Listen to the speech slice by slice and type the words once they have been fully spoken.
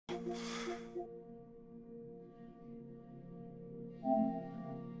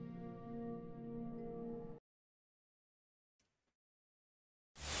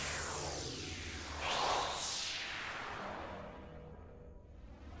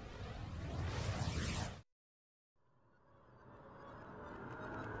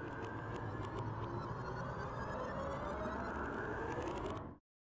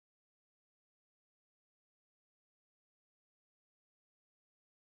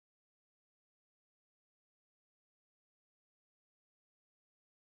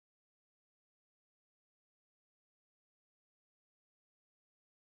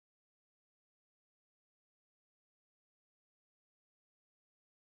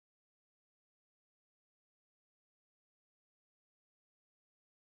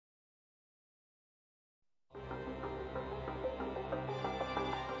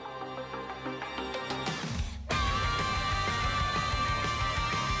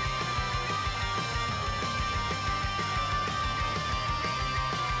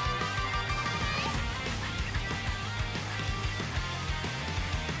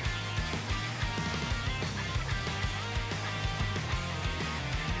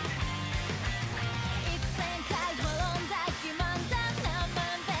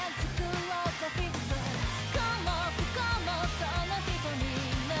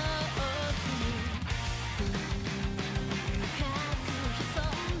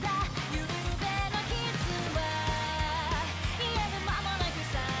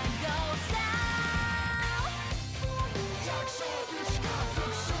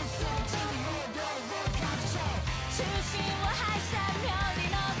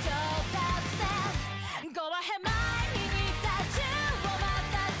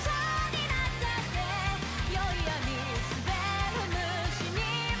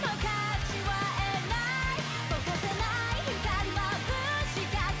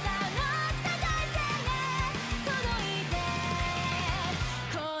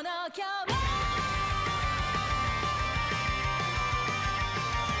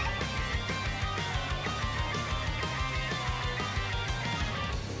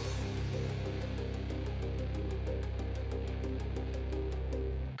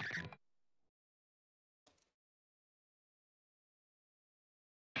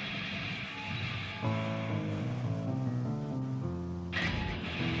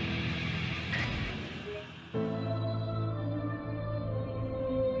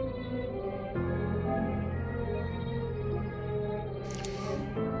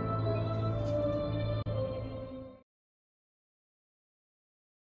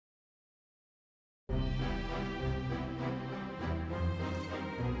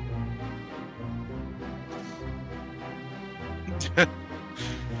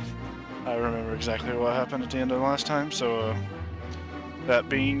I remember exactly what happened at the end of the last time, so that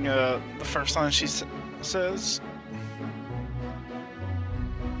being the first line she says.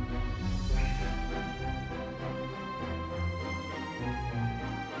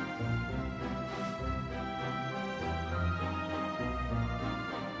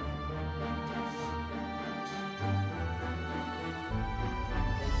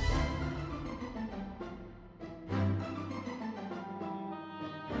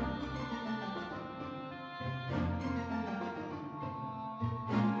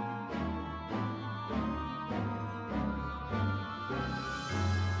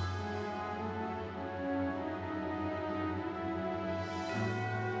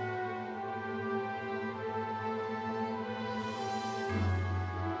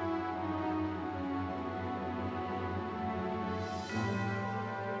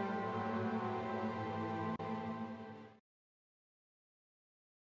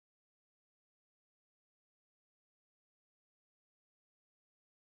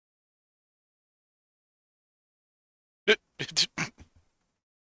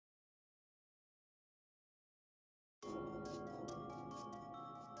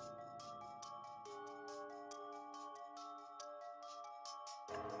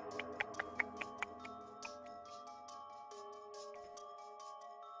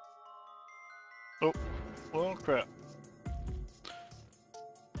 Oh, well, crap.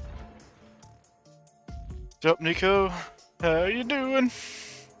 What's up, Nico? How you doing?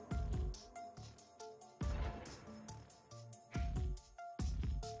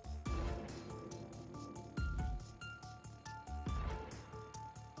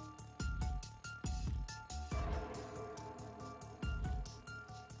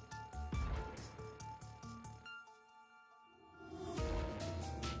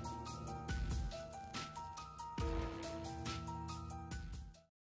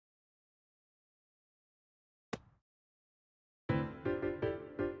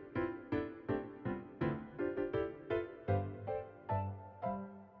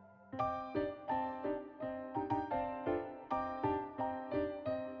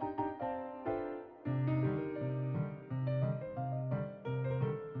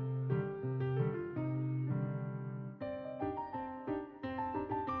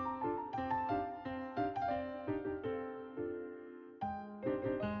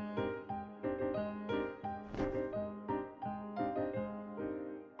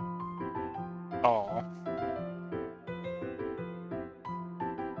 Aw.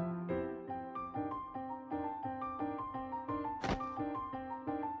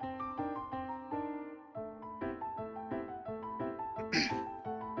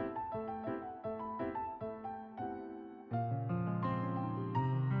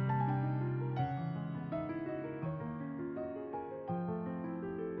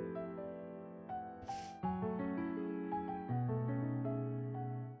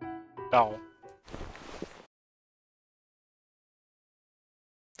 Ow.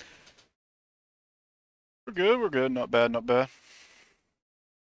 We're good, not bad, not bad.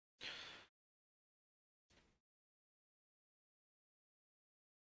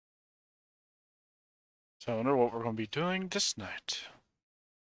 So I wonder what we're going to be doing this night.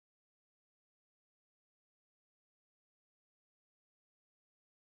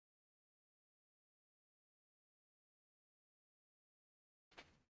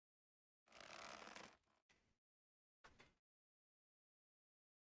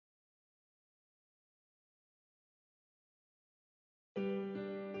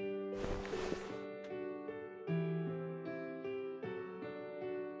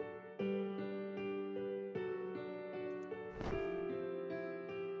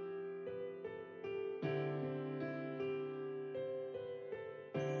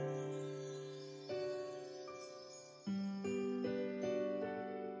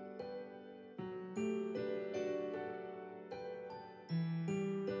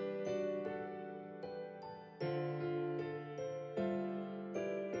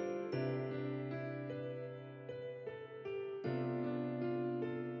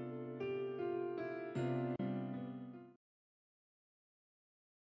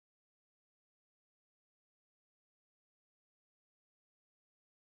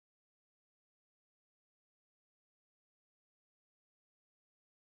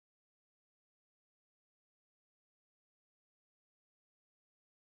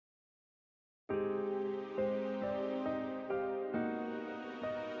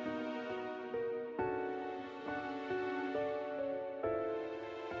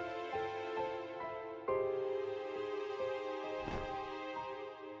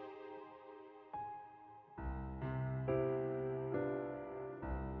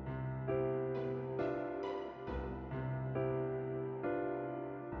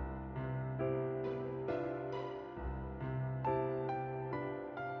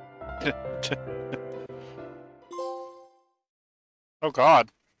 Oh God.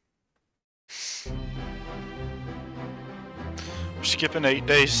 We're skipping 8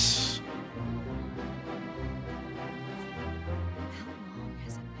 days. How long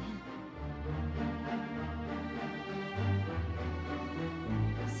has it been?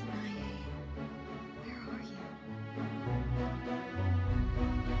 Sanae, where are you?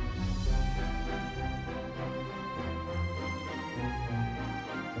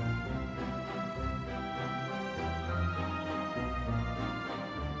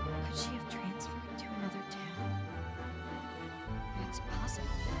 Could she have transferred to another town? It's possible.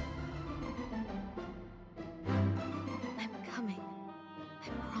 I'm coming. I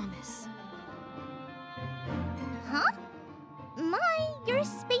promise. Huh? My, you're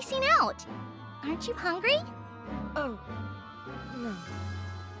spacing out. Aren't you hungry? Oh, no.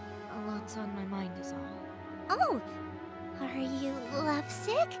 A lot's on my mind is all. Oh, are you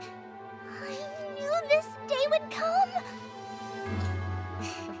lovesick? I knew this day would come.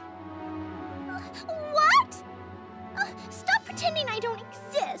 What? Stop pretending I don't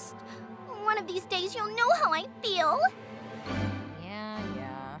exist. One of these days you'll know how I feel. Yeah.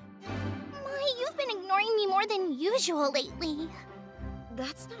 My, you've been ignoring me more than usual lately.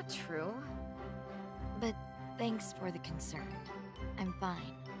 That's not true. But thanks for the concern. I'm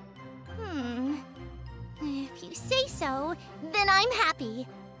fine. If you say so, then I'm happy.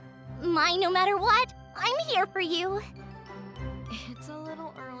 My, no matter what, I'm here for you. It's a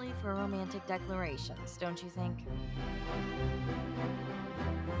little early for romantic declarations, don't you think?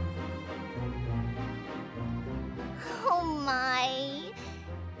 Oh my.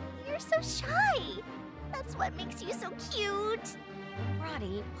 You're so shy. That's what makes you so cute.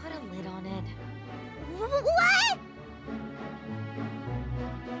 Roddy, put a lid on it. What?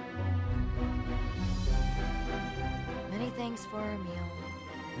 Many thanks for our meal.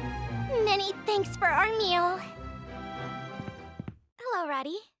 Many thanks for our meal. Hello,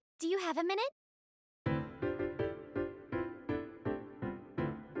 Roddy. Do you have a minute?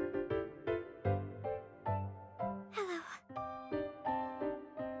 Hello.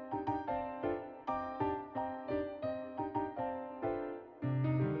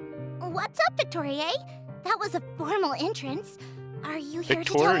 What's up, Victoria? That was a formal entrance. Are you here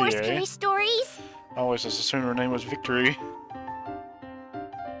to tell more Victoria? scary stories? I always just assumed her name was Victory.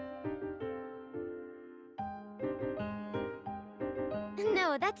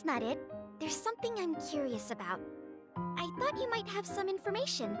 No, that's not it. There's something I'm curious about. I thought you might have some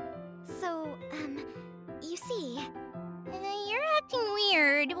information. So, you see... you're acting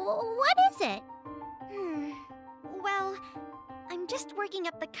weird. What is it? Well, I'm just working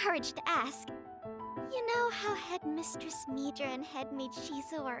up the courage to ask. You know how Headmistress Midra and Headmaid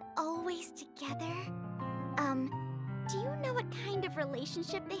Shizu are always together? Do you know what kind of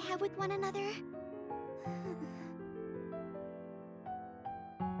relationship they have with one another?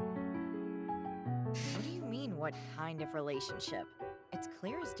 What do you mean, what kind of relationship? It's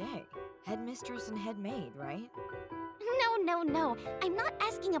clear as day. Headmistress and headmaid, right? No. I'm not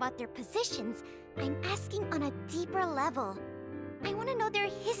asking about their positions. I'm asking on a deeper level. I want to know their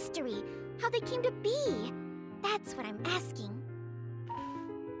history, how they came to be. That's what I'm asking.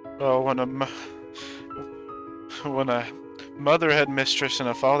 Well, when a mother headmistress and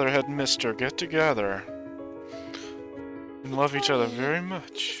a father headmister get together and love each other very This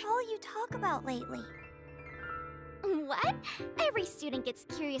much. is all you talk about lately. What? Every student gets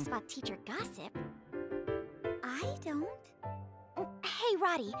curious about teacher gossip. I don't. Hey,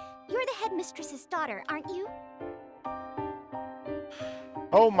 Roddy, you're the headmistress's daughter, aren't you?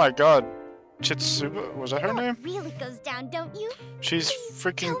 Oh my God, Chitsuba, was that her You know name? what really goes down, don't you? She's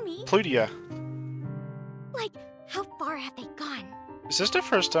Please, tell me. freaking Plutia. Like, how far have they gone? Is this the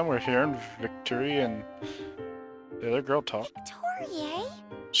first time we're hearing Victory and the other girl talk? Victoria?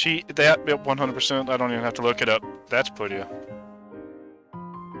 That 100%, I don't even have to look it up. That's Plutia.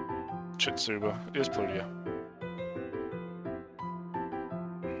 Chitsuba is Plutia.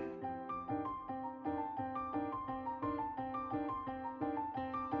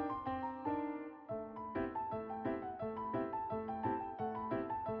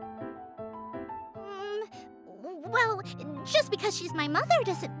 Well, just because she's my mother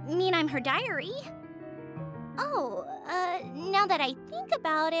doesn't mean I'm her diary. Oh, now that I think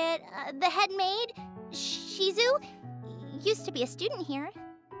about it, the head maid, Shizu, used to be a student here.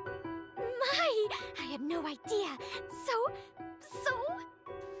 My, I had no idea. So...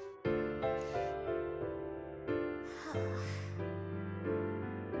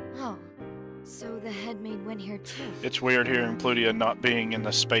 Oh, so the headmaid went here too. It's weird hearing Plutia not being in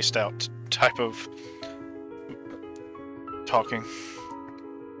the spaced out type of talking.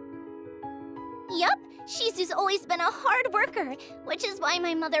 Yup, Shizu's always been a hard worker, which is why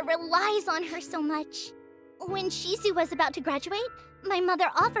my mother relies on her so much. When Shizu was about to graduate, my mother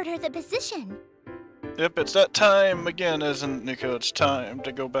offered her the position. Yep, it's that time again, isn't it, Nico? It's time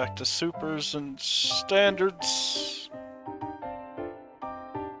to go back to supers and standards.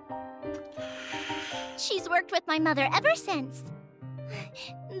 She's worked with my mother ever since.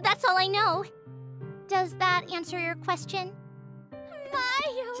 That's all I know. Does that answer your question? My,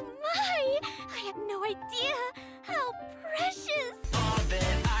 oh my! I had no idea how precious! All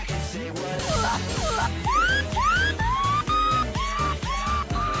that I can say was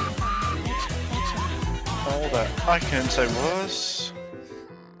All that I can say was...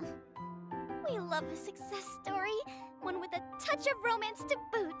 We love a success story, one with a touch of romance to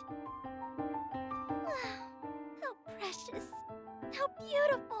boot. How precious. How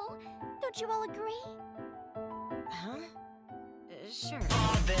beautiful. Don't you all agree? Huh? Sure.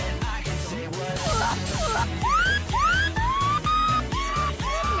 all that I can say was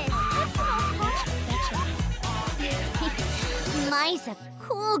Goodness, Mai's a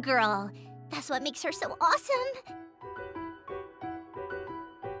cool girl. That's what makes her so awesome.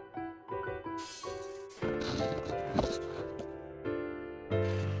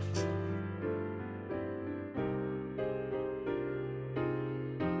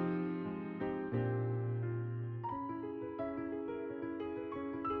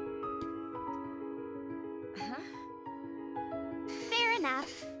 Huh? Fair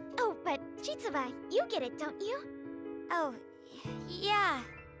enough. Oh, but Chitsuba, you get it, don't you? Oh, yeah,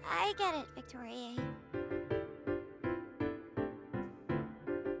 I get it, Victoria.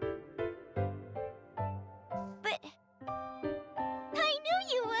 But I knew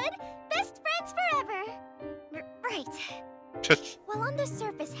you would. Best friends forever. Right. Well, on the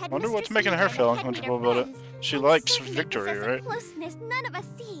surface, Headmistress Wonder what's and making her Lieutenant feel Headmead are uncomfortable about it. friends, She and likes certainly Victory, possess a right? closeness none of us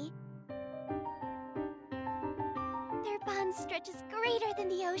see. Their bond stretches greater than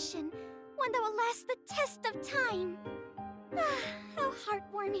the ocean, one that will last the test of time. How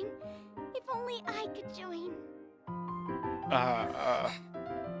heartwarming. If only I could join.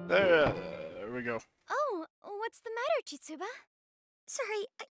 There we go. Oh, what's the matter, Chitsuba? Sorry,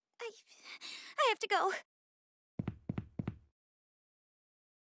 I have to go.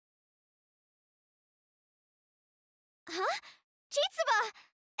 Huh? Chitsuba!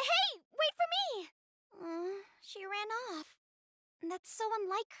 Hey, wait for me! She ran off. That's so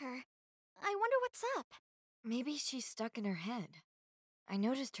unlike her. I wonder what's up. Maybe she's stuck in her head. I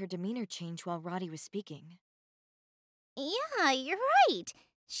noticed her demeanor change while Roddy was speaking. Yeah, you're right.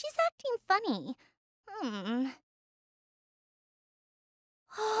 She's acting funny.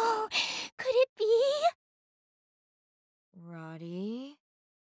 Oh, could it be? Roddy?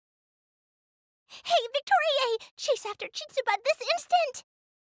 Hey, Victoria! Chase after Chitsuba this instant!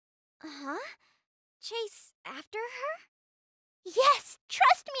 Huh? Chase after her? Yes,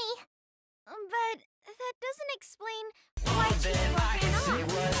 trust me! But that doesn't explain why Chitsuba ran off.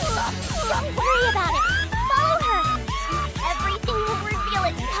 Don't worry about it! Follow her! Everything will reveal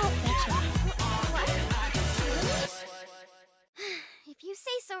itself! What? If you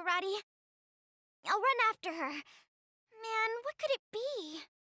say so, Roddy. I'll run after her. Man, what could it be?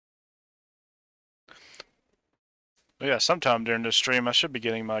 But yeah, sometime during this stream, I should be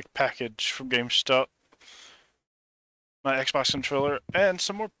getting my package from GameStop, my Xbox controller, and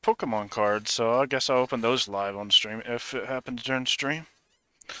some more Pokemon cards. So I guess I'll open those live on stream if it happens during stream.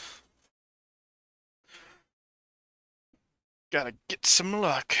 Gotta get some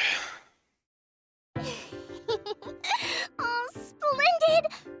luck. Oh, splendid!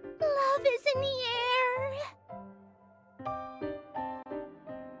 Love is in the air.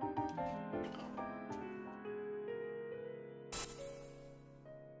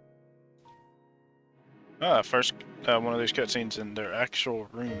 First, one of these cutscenes in their actual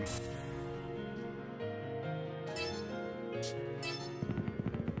room.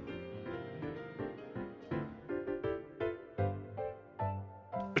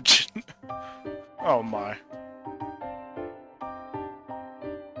 Oh my.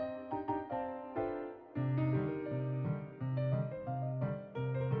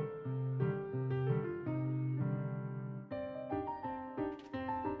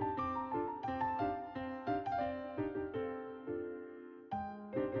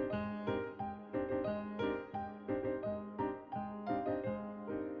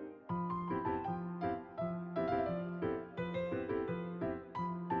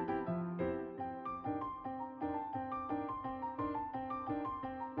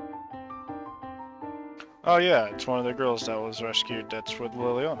 Oh yeah, it's one of the girls that was rescued that's with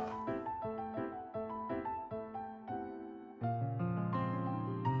Liliana.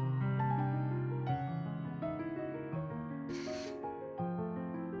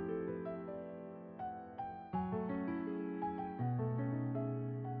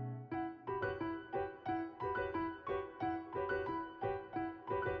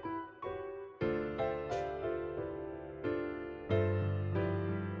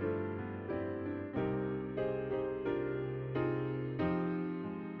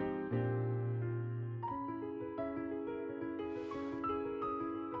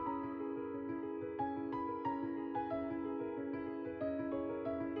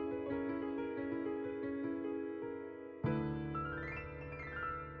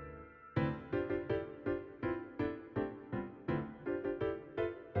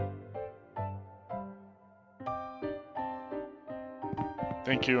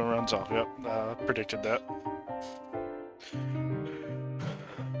 Thank you, and runs off. Yep, predicted that.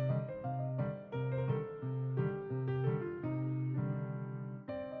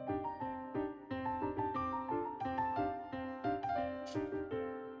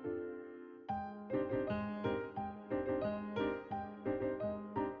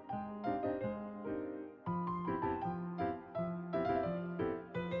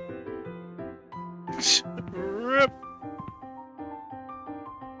 Rip.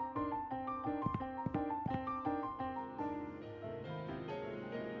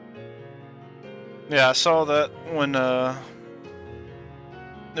 Yeah, I saw that when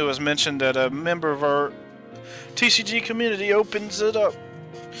it was mentioned that a member of our TCG community opens it up.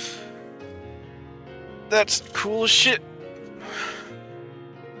 That's cool as shit.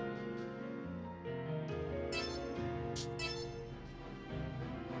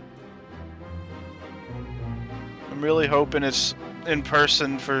 I'm really hoping it's in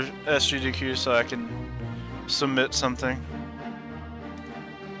person for SGDQ so I can submit something.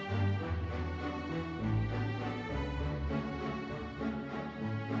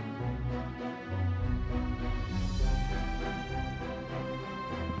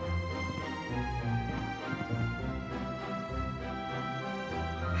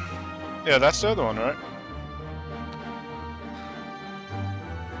 Yeah, that's the other one, right?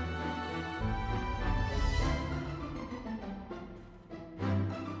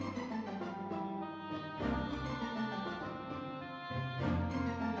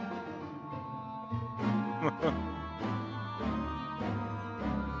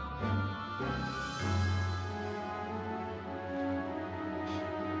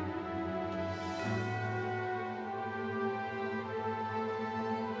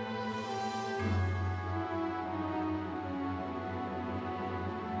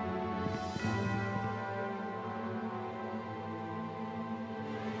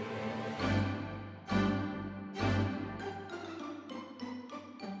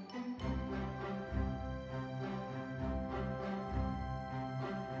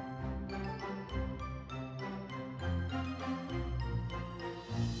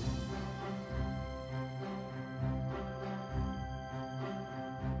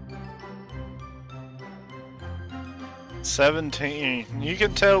 $17. You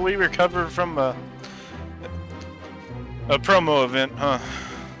can tell we recovered from a promo event, huh?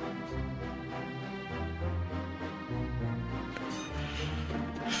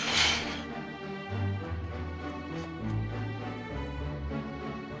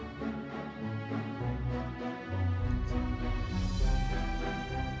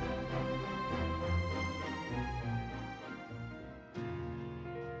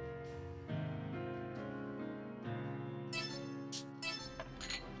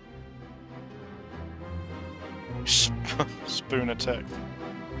 Spoon attack.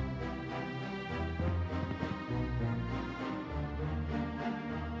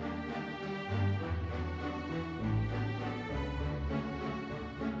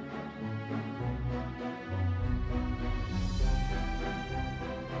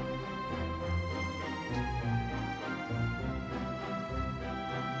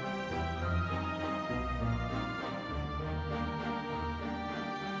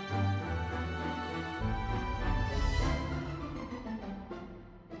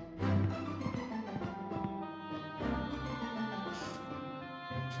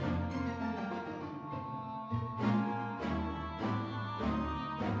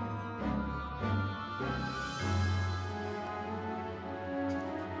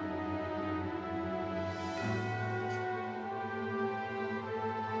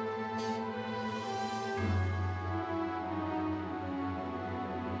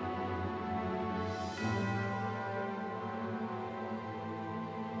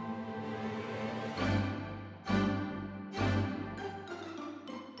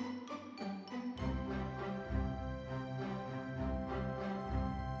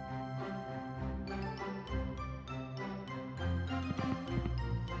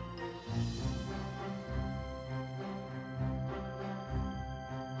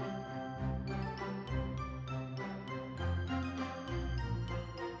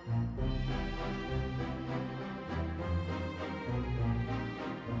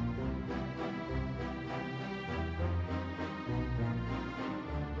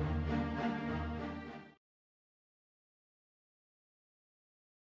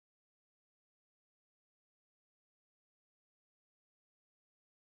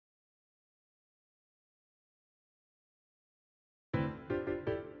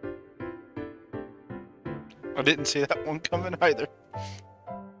 I didn't see that one coming either.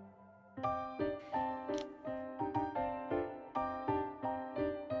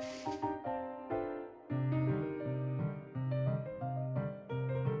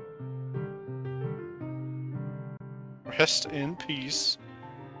 Rest in peace.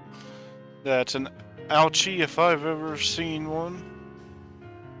 That's an ouchie if I've ever seen one.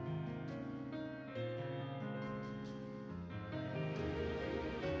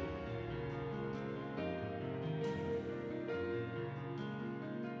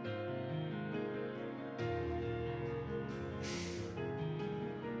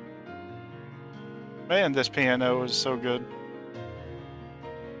 Man, this piano is so good.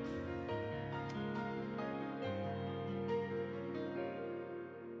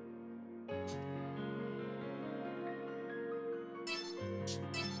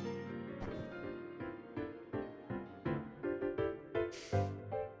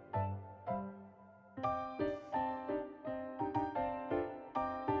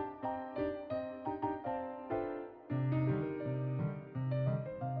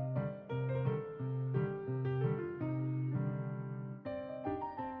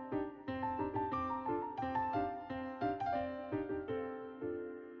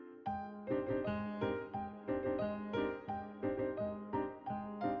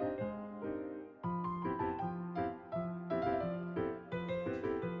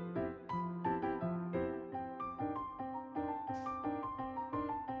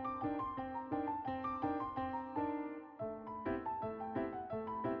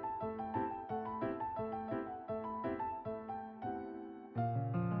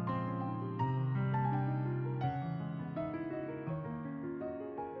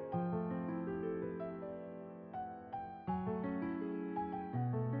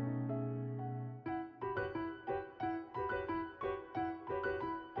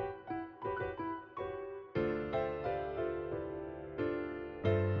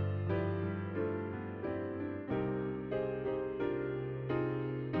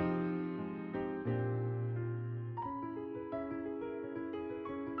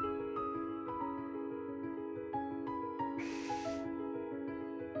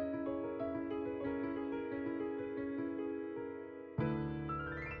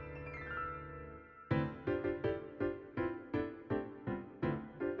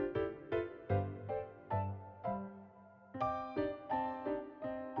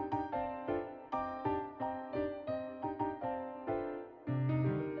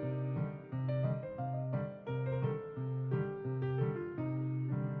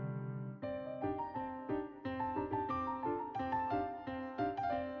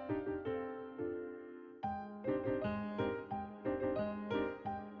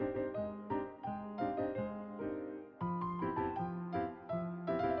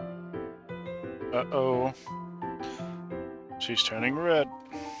 Uh-oh. She's turning red.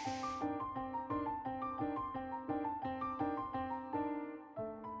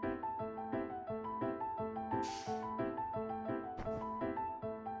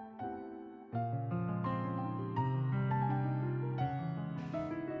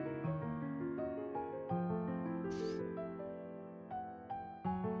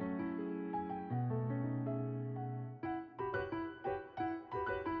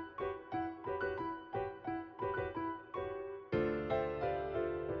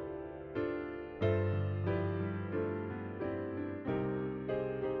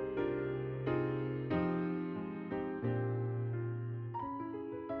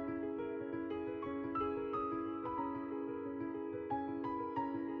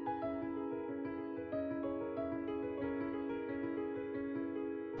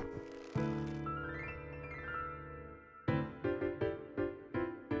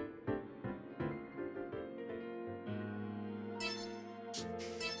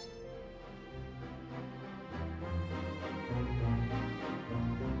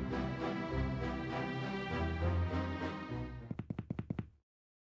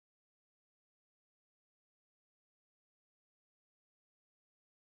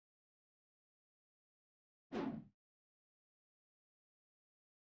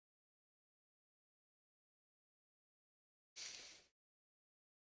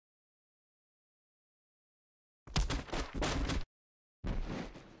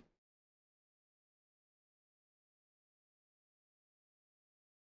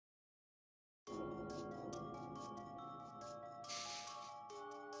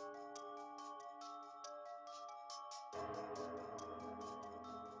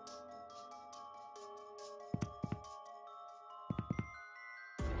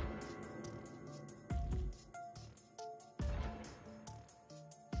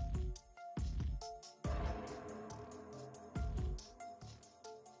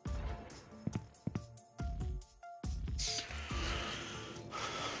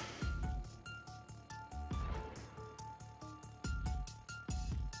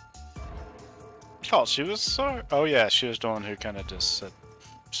 thought she was sorry. Oh yeah, she was the one who kind of just said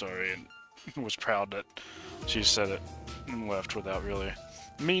sorry and was proud that she said it and left without really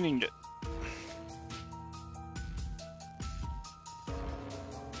meaning it.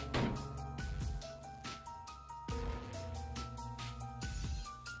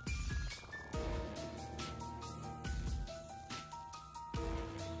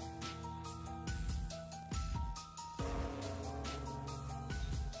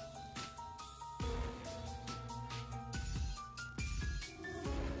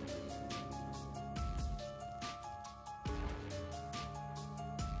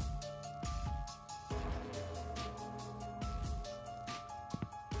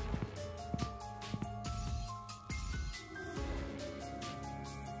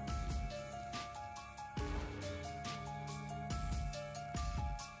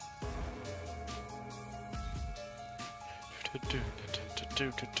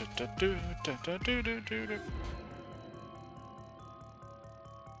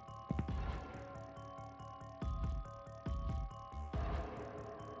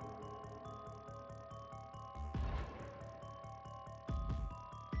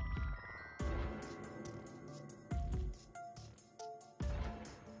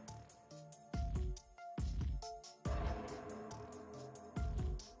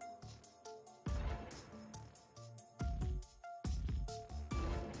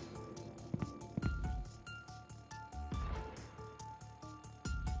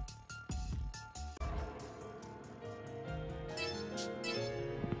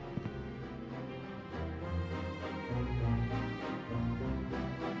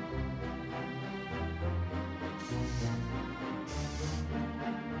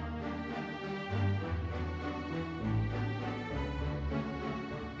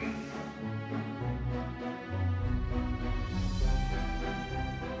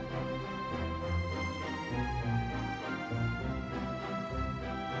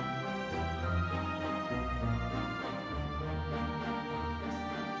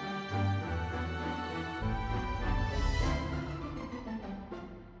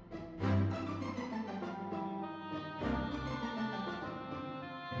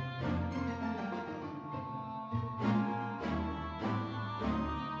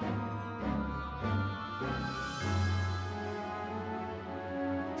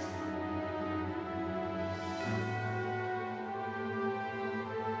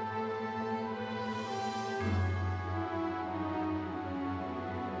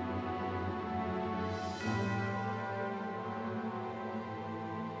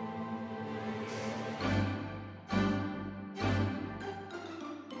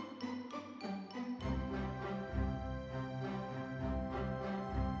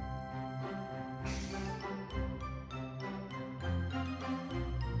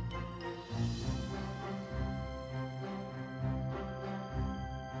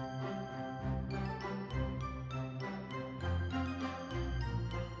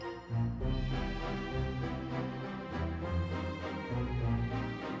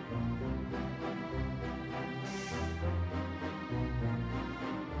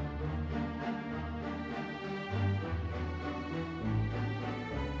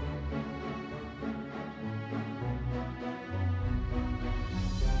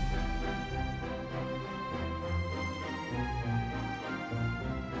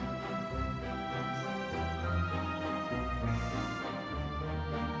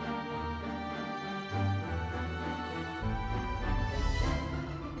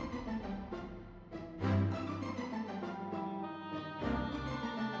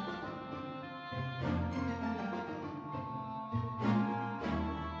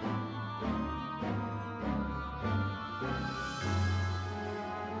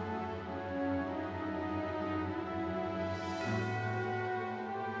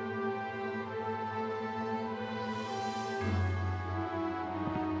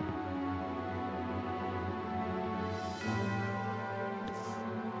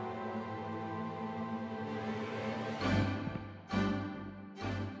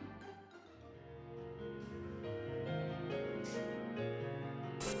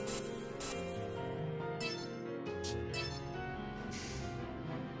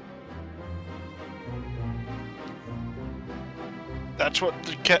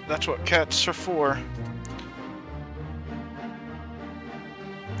 That's what cats are for.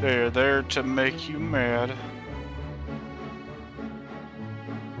 They're there to make you mad.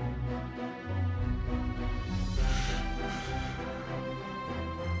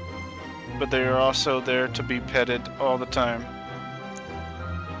 But they are also there to be petted all the time.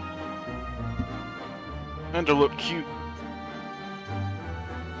 And to look cute.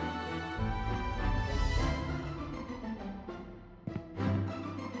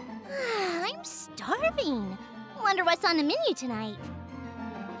 nothing. Wonder what's on the menu tonight.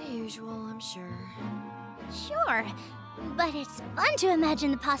 The usual, I'm sure. Sure, but it's fun to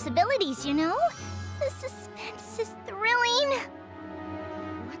imagine the possibilities, you know? The suspense is thrilling.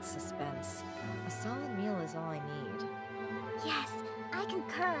 What suspense? A solid meal is all I need. Yes, I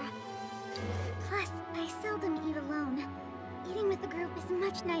concur. Plus, I seldom eat alone. Eating with a group is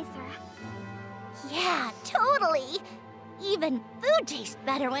much nicer. Yeah, totally. Even food tastes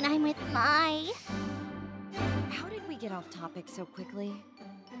better when I'm with my... How did we get off topic so quickly?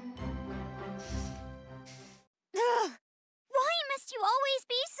 Ugh! Why must you always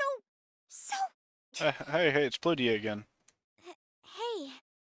be so... Hey, it's Plutia again. Hey,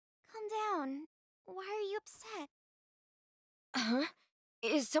 calm down. Why are you upset? Huh?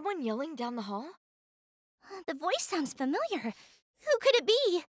 Is someone yelling down the hall? The voice sounds familiar. Who could it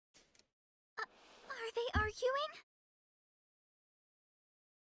be? Are they arguing?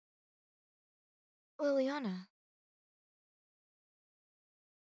 Liliana.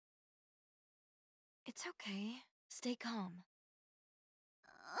 It's okay. Stay calm.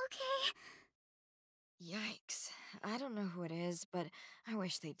 Okay. Yikes. I don't know who it is, but I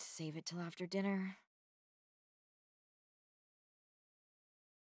wish they'd save it till after dinner.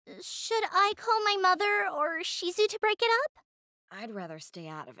 Should I call my mother or Shizu to break it up? I'd rather stay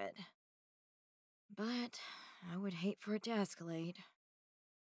out of it. But I would hate for it to escalate.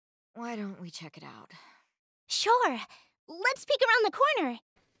 Why don't we check it out? Sure. Let's peek around the corner.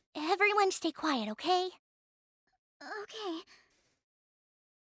 Everyone stay quiet, okay? Okay.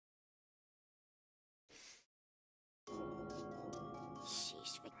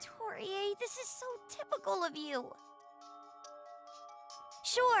 Sheesh, Victoria, this is so typical of you.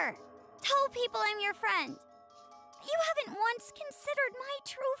 Sure. Tell people I'm your friend. You haven't once considered my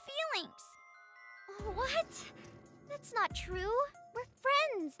true feelings. What? That's not true. We're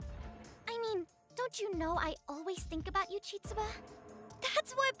friends. I mean, don't you know I always think about you, Chitsuba?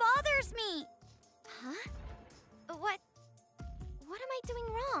 That's what bothers me. Huh? What am I doing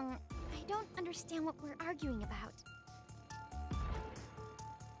wrong? I don't understand what we're arguing about.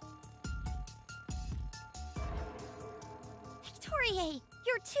 Victoria,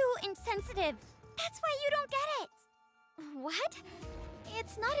 you're too insensitive. That's why you don't get it. What?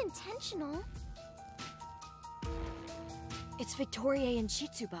 It's not intentional. It's Victoria and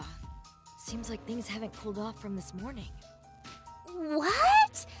Chitsuba. Seems like things haven't cooled off from this morning.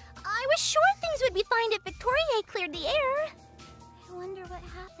 What? I was sure things would be fine if Victoria cleared the air. I wonder what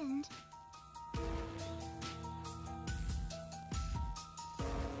happened.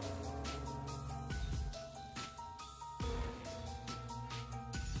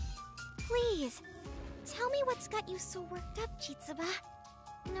 Please, tell me what's got you so worked up, Chitsuba.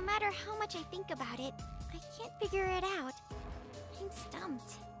 No matter how much I think about it, I can't figure it out. I'm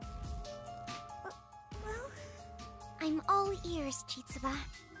stumped. Well, I'm all ears, Chitsuba.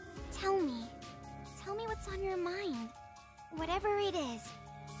 Tell me what's on your mind. Whatever it is,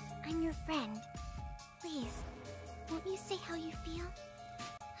 I'm your friend. Please, won't you say how you feel?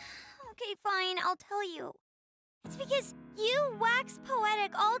 Okay, fine, I'll tell you. It's because you wax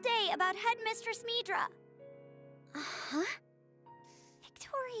poetic all day about Headmistress Midra. Uh-huh?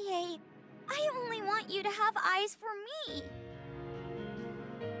 Victoria, I only want you to have eyes for me.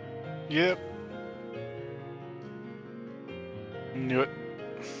 Yep. Knew it.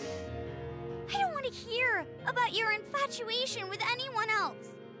 I don't want to hear about your infatuation with anyone else.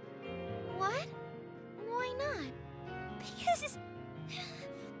 What? Why not? Because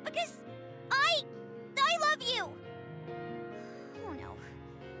I love you. Oh no.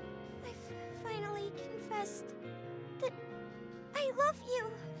 I've finally confessed that I love you,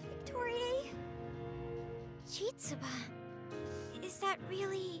 Victoria. Chitsuba, is that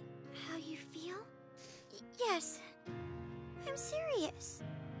really how you feel? Yes. I'm serious.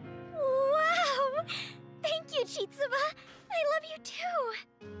 Wow! Thank you, Chitsuba. I love you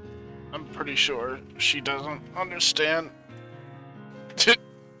too. I'm pretty sure she doesn't understand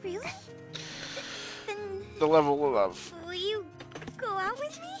Really? Then the level of love. will you go out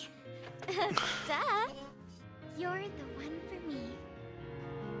with me? Duh. You're the one for me.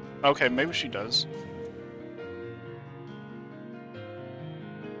 Okay, maybe she does.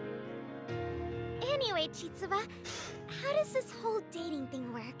 Anyway, Chitsuba, how does this whole dating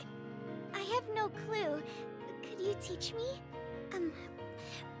thing work? I have no clue. Could you teach me?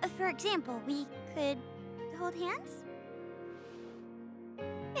 For example, we could hold hands?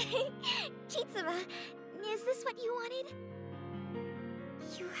 Chitsuba, is this what you wanted?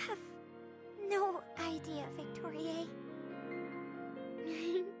 You have no idea, Victoria.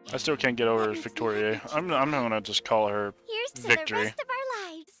 I still can't get over Victoria. I'm gonna just call her Here's to Victory. the rest of our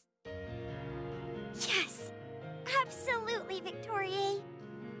lives.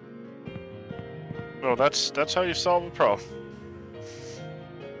 Well, that's how you solve a problem.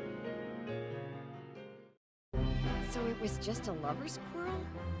 So it was just a lover's quarrel?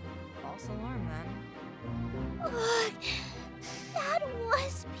 False alarm then. Ugh, that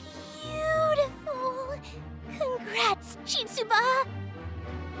was beautiful. Congrats, Chitsuba.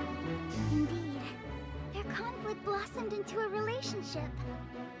 Indeed, their conflict blossomed into a relationship.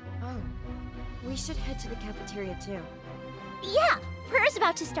 Oh, we should head to the cafeteria too. Yeah, prayer's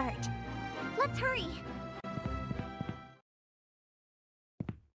about to start. Let's hurry.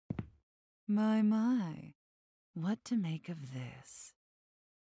 My. What to make of this?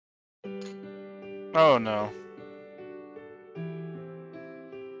 Oh no.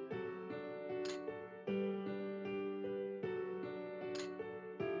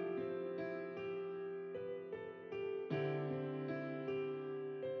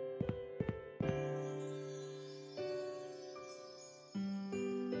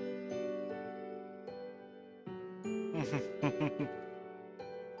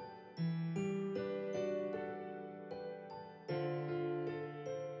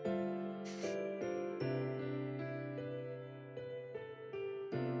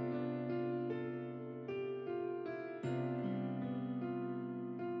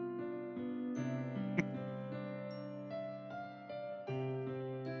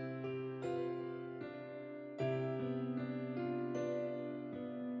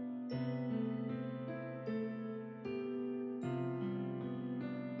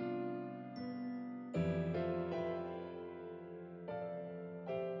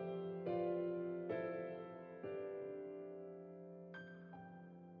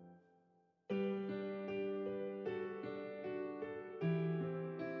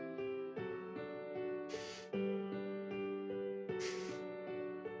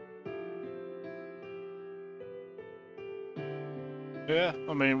 Yeah,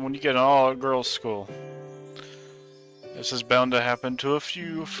 I mean, when you get an all-girls school, this is bound to happen to a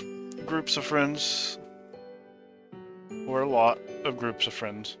few groups of friends, or a lot of groups of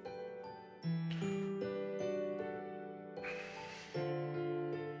friends.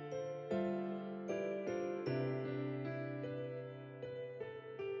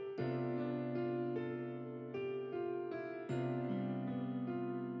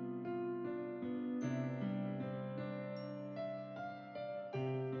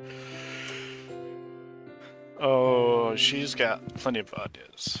 Oh, she's got plenty of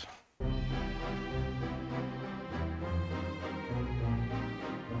ideas.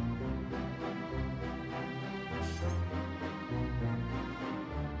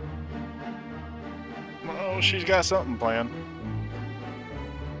 Oh, she's got something planned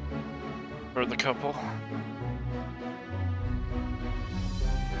for the couple.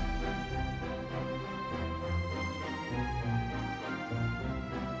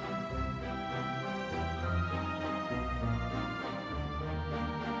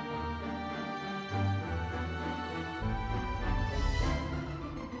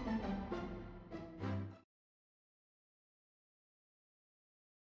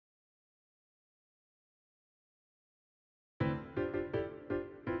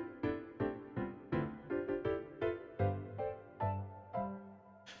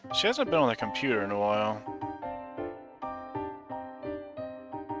 She hasn't been on the computer in a while.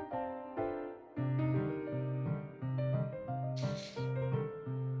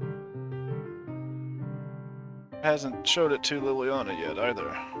 Hasn't showed it to Liliana yet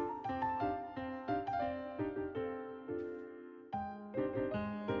either.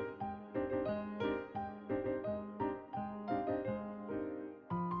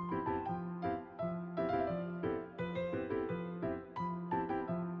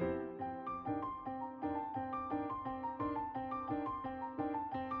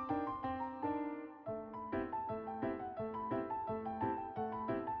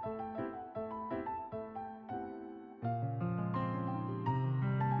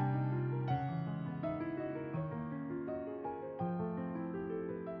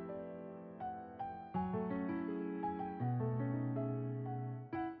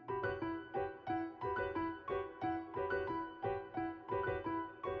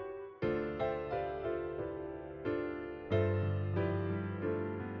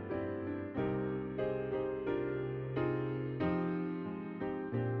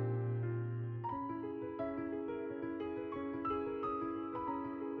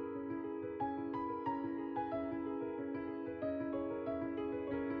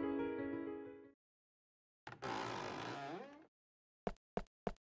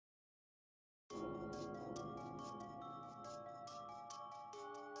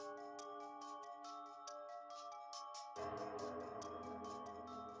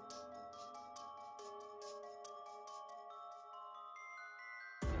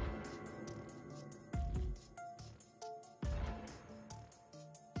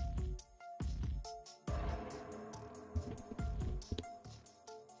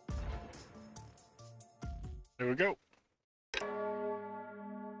 Here we go.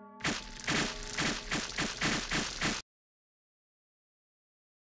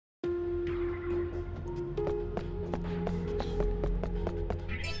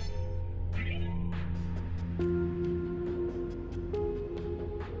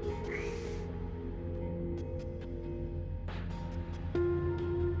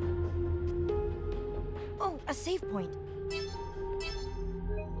 Oh, a save point.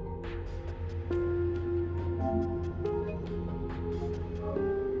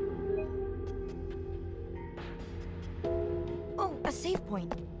 Oh, a save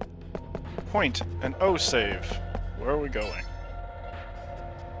point. Point and O save. Where are we going?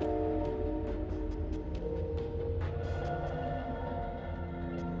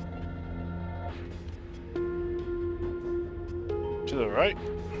 To the right.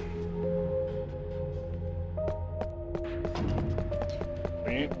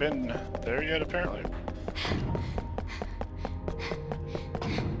 We ain't been there yet, apparently.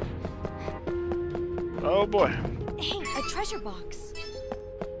 Oh boy. Hey, a treasure box.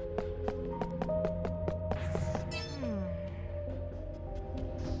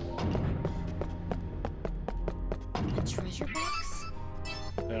 A treasure box?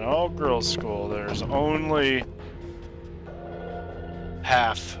 In all girls' school, there's only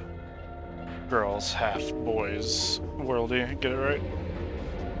half girls, half boys. Worldy, get it right?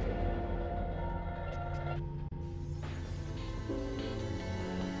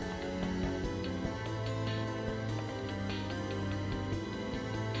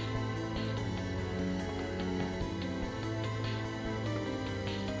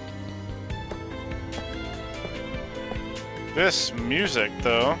 This music,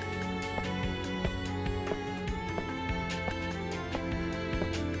 though.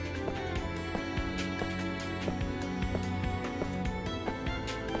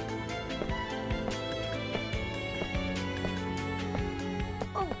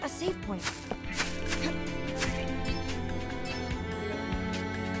 Oh, a save point.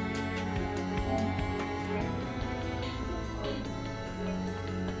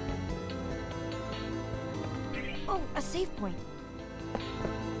 Oh, a save point.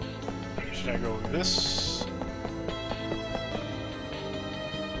 Should I go with this?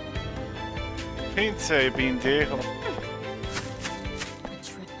 Pinte pendejo. A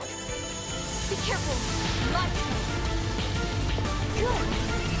tre- Be careful! Light! Good!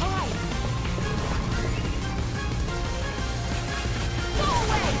 Alright! Go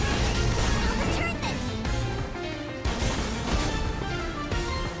away! I'll return this!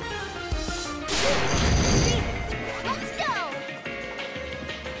 Let's go!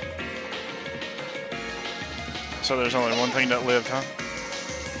 So there's only one thing that lived, huh?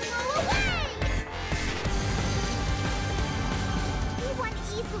 Blow away! We won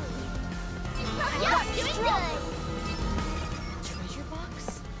easily. Yeah, doing good! Treasure box?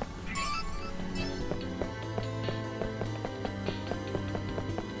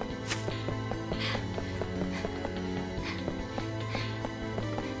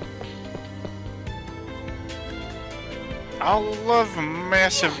 I love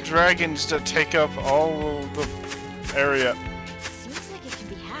massive dragons that take up all of the area. Seems like it can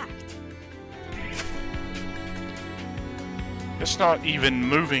be hacked. It's not even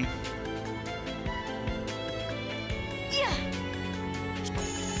moving. Yeah!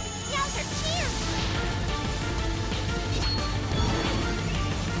 Now's our chance!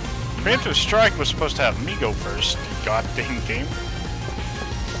 Preemptive Strike was supposed to have me go first, you goddamn game.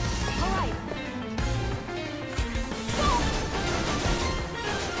 Alright!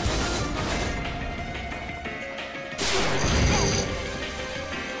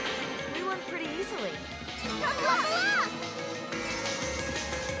 We won pretty easily.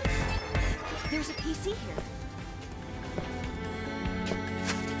 There's a PC here.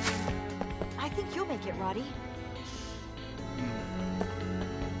 I think you'll make it, Roddy.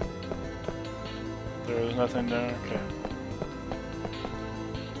 There's nothing there, okay.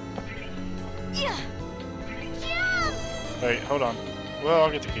 Yeah! Wait, hold on. Well,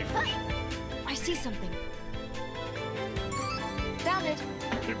 I'll get the key first. I see something. Found it.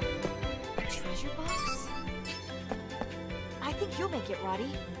 Okay. A treasure box? I think you'll make it, Roddy.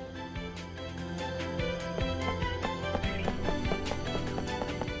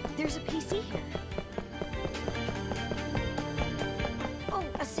 There's a PC here. Oh,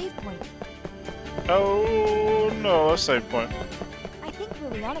 a save point. Oh no, a save point. I think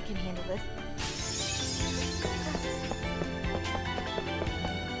Liliana can handle this.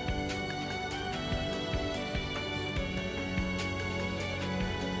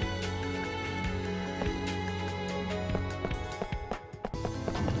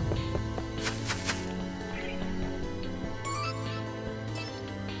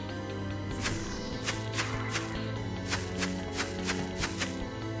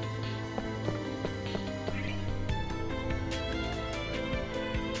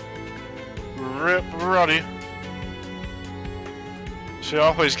 karate. She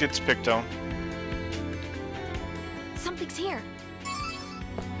always gets picked on. Something's here.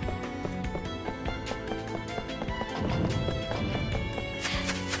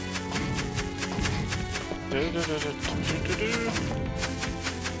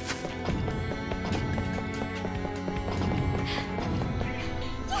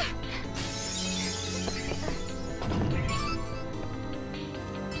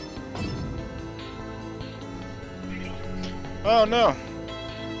 Oh no.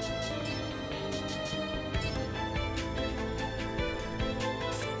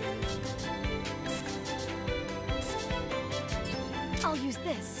 I'll use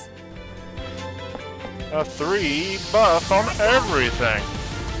this. A 3 buff on everything.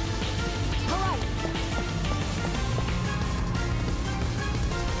 Alright.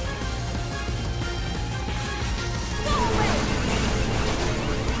 No way!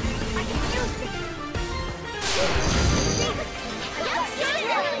 I can use this! Let's get it,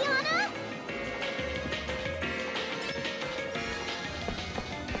 Liliana!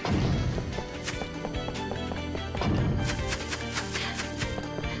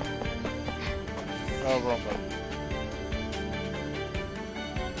 Oh, wrong button.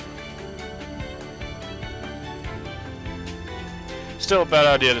 Still a bad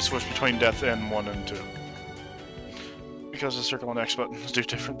idea to switch between death and 1 and 2. Because the circle and X buttons do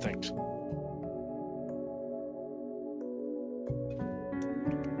different things.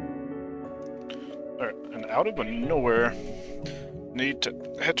 Alright, and out of nowhere, need to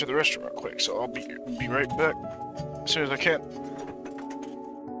head to the restaurant quick, so I'll be right back as soon as I can.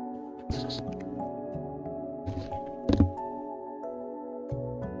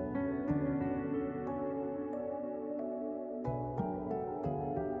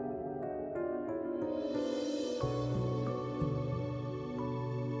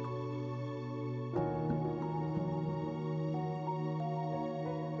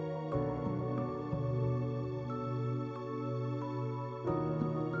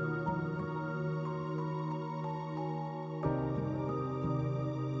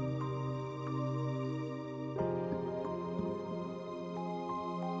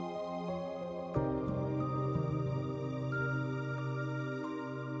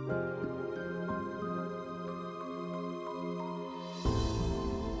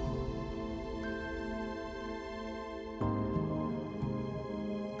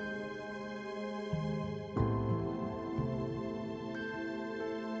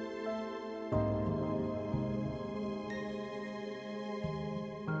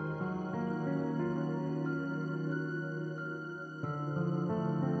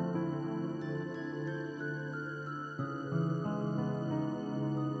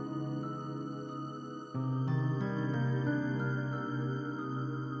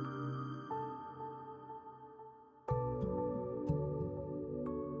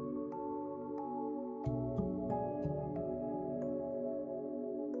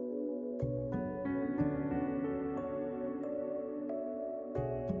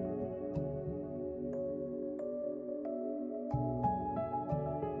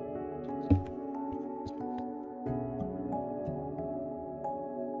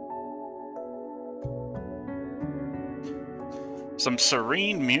 Some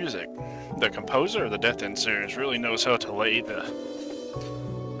serene music. The composer of the Death End series really knows how to lay the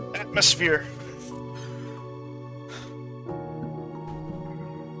atmosphere.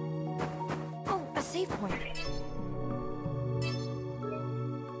 Oh, a save point.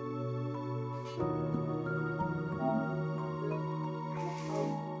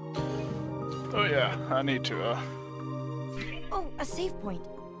 Oh yeah, I need to, Oh, a save point.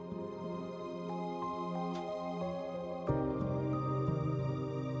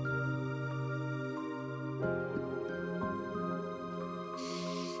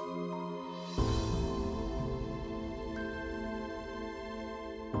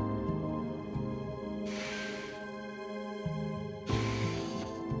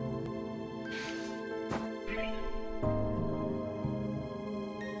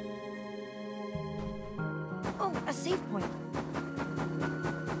 Oh, a save point.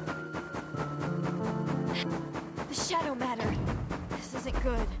 The shadow matter. This isn't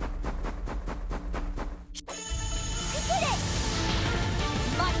good. I did it!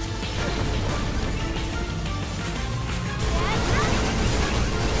 Light!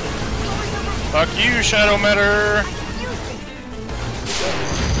 fuck you, Shadow Matter!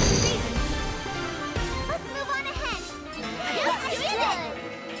 Let's move on ahead. Let's do it!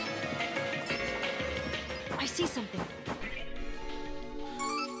 I see something.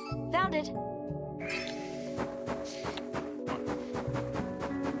 Found it.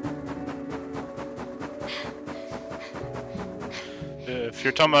 If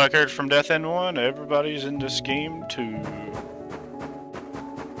you're talking about a character from Death End 1, everybody's in this game too.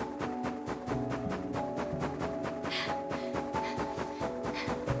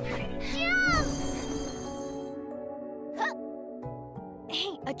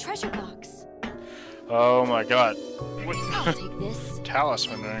 Hey, a treasure box. Oh my god. What? I'll take this.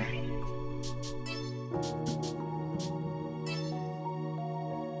 Talisman ring.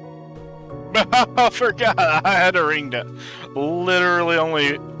 I forgot I had a ring that literally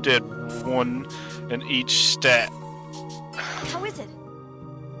only did one in each stat. How is it?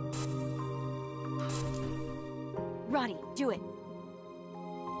 Roddy, do it.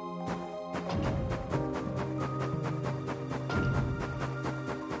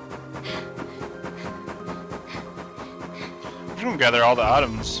 You don't gather all the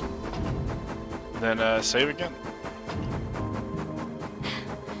items, then save again.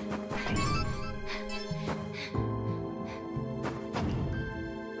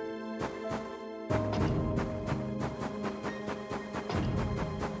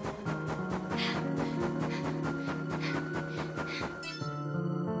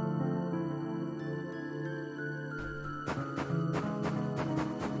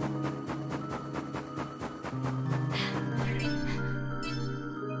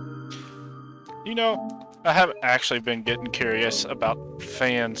 You know, I haven't actually been getting curious about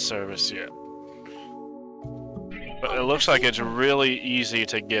fan service yet. But it looks like it's really easy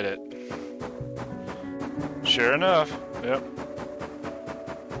to get it. Sure enough, yep.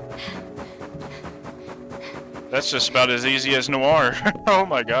 That's just about as easy as Noir. Oh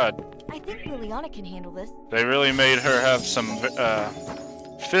my god. I think Liliana can handle this. They really made her have some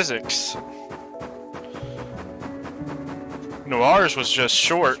physics. Noir's was just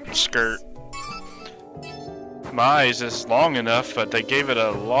short skirt. Mai's is long enough, but they gave it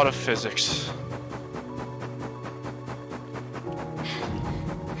a lot of physics.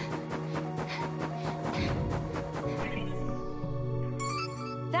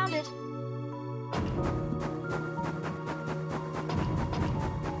 Found it.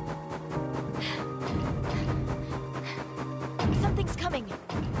 Something's coming.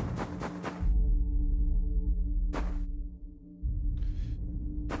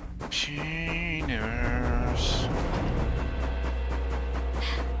 Cheaters.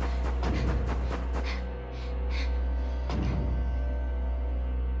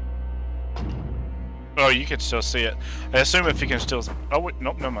 Oh, you can still see it. I assume if you can still... Oh, wait,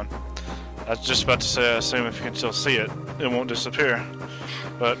 nope, never mind. I was just about to say, I assume if you can still see it, it won't disappear.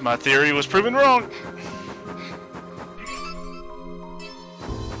 But my theory was proven wrong!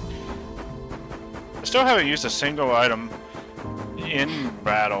 I still haven't used a single item in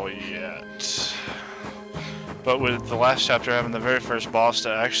battle yet. But with the last chapter having the very first boss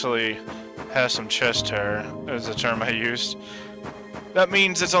that actually has some chest terror, is the term I used, that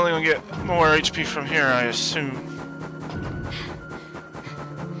means it's only going to get more HP from here, I assume.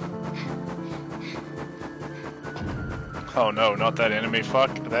 Oh no, not that enemy.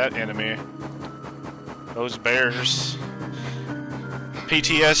 Fuck that enemy. Those bears.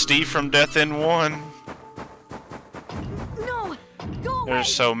 PTSD from Death End 1. No! Go away!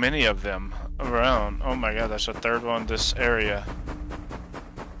 There's so many of them around. Oh my god, that's the third one in this area.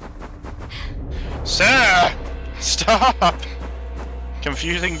 Sarah! Stop!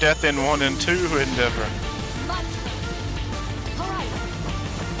 Confusing Death End 1 and 2 endeavor. Alright.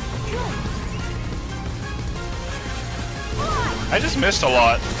 Good. I just missed a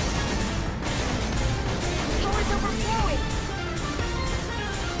lot. Power's overflowing.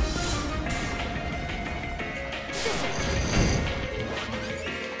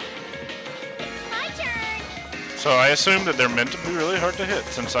 My turn. So I assume that they're meant to be really hard to hit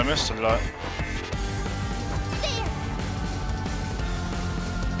since I missed a lot. There.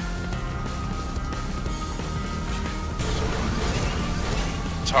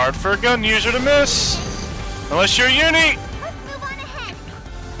 It's hard for a gun user to miss! Unless you're Uni! Let's move on ahead.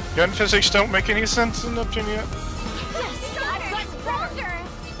 Gun physics don't make any sense in Neptune yet. Yes, I've got stronger.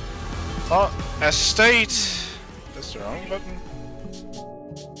 Oh, estate! That's the wrong button.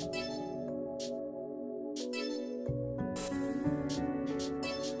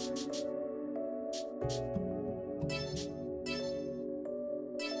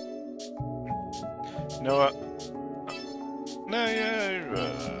 You know what? No, yeah.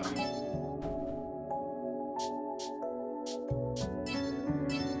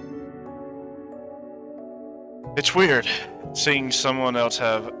 It's weird seeing someone else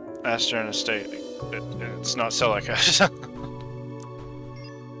have Aster and Estate. It's not Celica.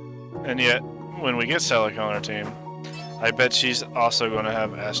 And yet, when we get Celica on our team, I bet she's also going to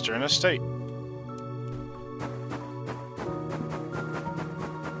have Aster and Estate.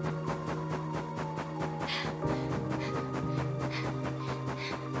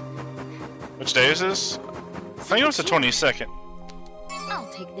 Which day is this? I think it was the 22nd.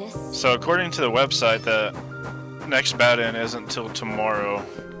 I'll take this. So according to the website, the next bat-in isn't until tomorrow.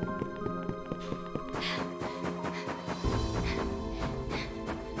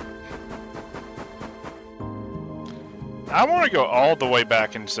 I want to go all the way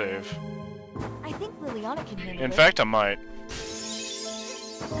back and save. I think Liliana can handle In it. fact, I might.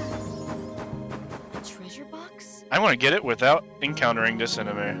 A treasure box? I want to get it without encountering this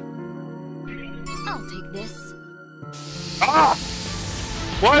enemy. I'll take this. Ah!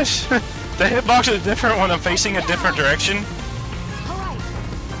 What? The hitbox is different when I'm facing a different direction? Alright.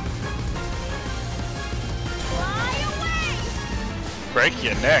 Fly away! Break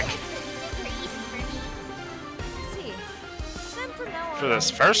your neck. Super easy for me. See. Then from now on, For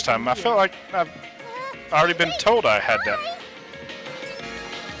this I'll first time, I feel like I've already been told I had that.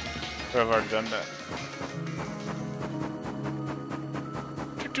 Or I've already done that.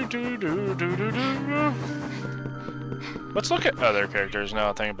 Let's look at other characters now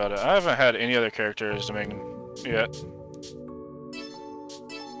I think about it. I haven't had any other characters to make yet.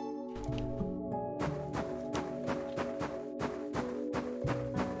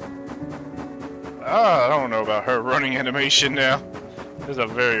 Ah, I don't know about her running animation now. It's a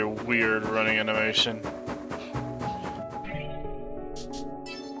very weird running animation.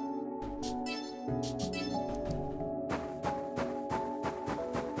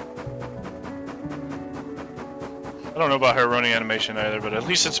 I don't know about her running animation either, but at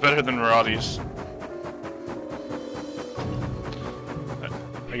least it's better than Roddy's.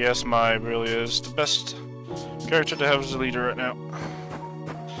 I guess Mai really is the best character to have as a leader right now.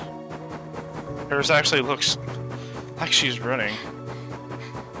 Hers actually looks like she's running.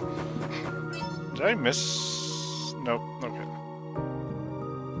 Did I miss? Nope, okay.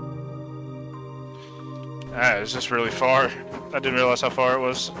 Ah, it's just really far. I didn't realize how far it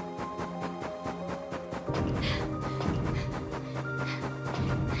was.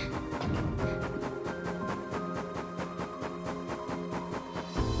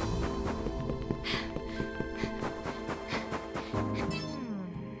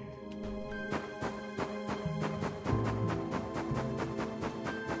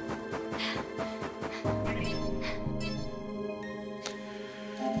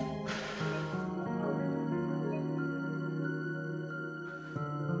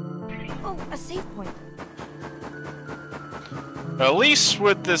 Oh, a save point. At least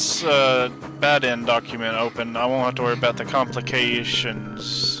with this bad-end document open, I won't have to worry about the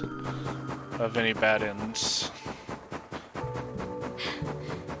complications of any bad ends.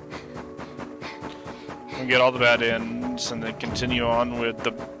 We'll get all the bad ends and then continue on with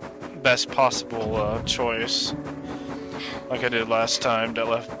the best possible choice. Like I did last time that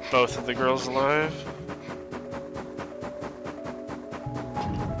left both of the girls alive.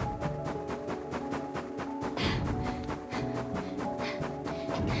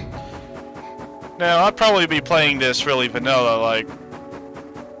 Now, I'd probably be playing this really vanilla, like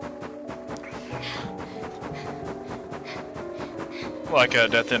a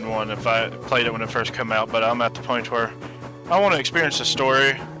Death End 1 if I played it when it first came out, but I'm at the point where I want to experience the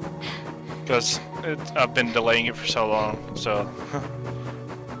story, because I've been delaying it for so long, so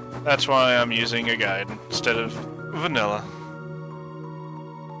that's why I'm using a guide instead of vanilla.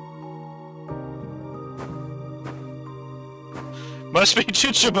 Must be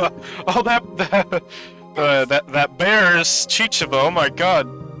Chichibu. Oh, that bear is Chichibu. Oh my god.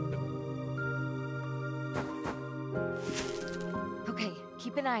 Okay,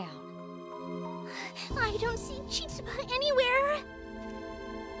 keep an eye out. I don't see Chichibu anywhere.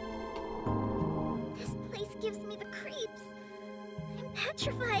 This place gives me the creeps. I'm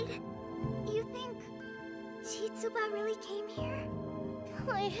petrified. You think Chizuba really came here?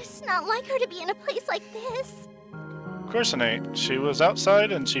 It's not like her to be in a place like this. Of course it ain't. She was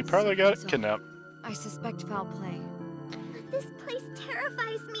outside and she probably got kidnapped. I suspect foul play. But this place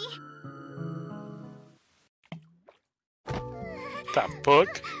terrifies me. That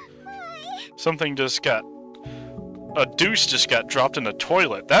book? Why? Something just got... A deuce just got dropped in the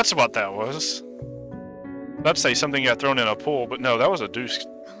toilet. That's what that was. I'd say something got thrown in a pool, but no, that was a deuce.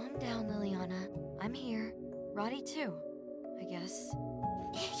 Calm down, Liliana. I'm here. Roddy too, I guess.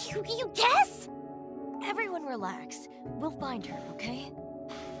 You guess? Everyone relax. We'll find her, okay?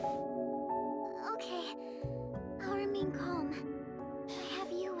 Okay. I'll remain calm. I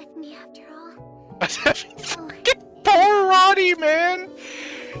have you with me after all. Poor Roddy, man!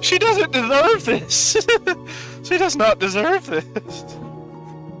 She doesn't deserve this! She does not deserve this!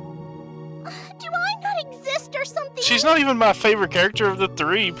 Do I not exist or something? She's not even my favorite character of the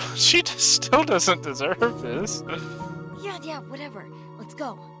three, but she still doesn't deserve this. Yeah, whatever. Let's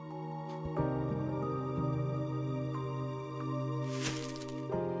go.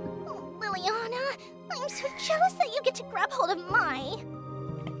 I'm so jealous that you get to grab hold of my...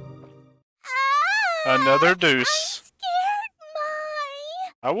 Another I'm deuce. scared,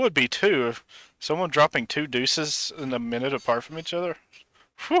 my... I would be too. Someone dropping 2 deuces in a minute apart from each other.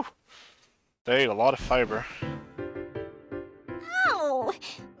 Whew. They ate a lot of fiber. Ow!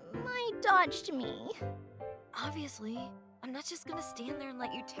 My dodged me. Obviously, I'm not just gonna stand there and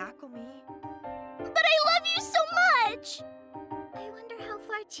let you tackle me. But I love you so much! I wonder how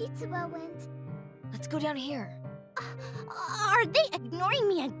far Chitsuba went. Let's go down here. Are they ignoring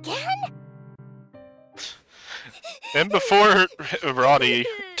me again? And before Roddy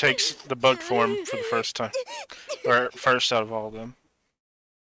takes the bug form for the first time. Or first out of all of them.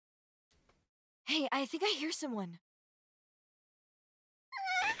 Hey, I think I hear someone.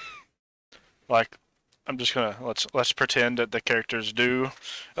 Like, I'm just gonna, let's pretend that the characters do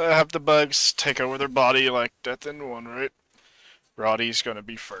have the bugs take over their body like Death in 1, right? Roddy's gonna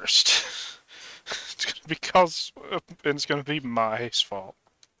be first. It's gonna be and it's gonna be Mai's fault.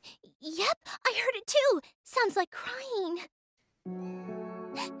 Yep, I heard it too. Sounds like crying.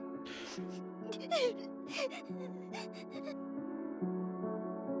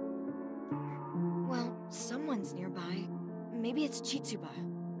 Well, someone's nearby. Maybe it's Chitsuba.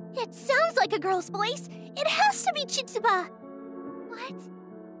 It sounds like a girl's voice. It has to be Chitsuba. What?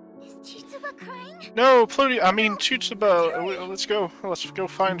 Is Chitsuba crying? No, Pluty, I mean Chitsuba. Let's go. Let's go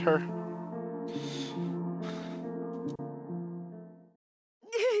find her.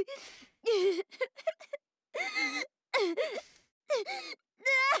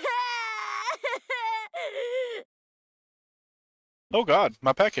 Oh god,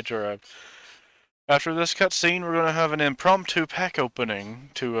 my package arrived. After this cutscene, we're gonna have an impromptu pack opening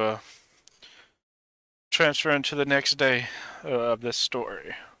to transfer into the next day of this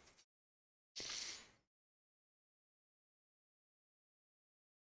story.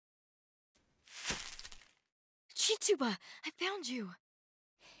 Chitsuba, I found you.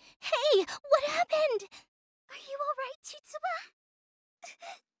 Hey, what happened? Are you all right, Chitsuba?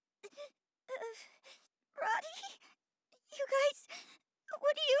 Roddy? You guys,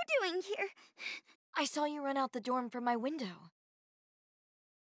 what are you doing here? I saw you run out the dorm from my window.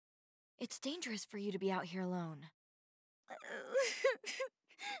 It's dangerous for you to be out here alone.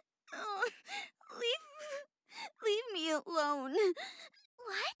 Oh, leave me alone.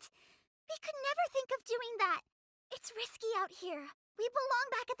 What? We could never think of doing that. It's risky out here. We belong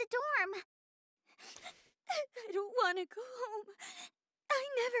back at the dorm. I don't want to go home. I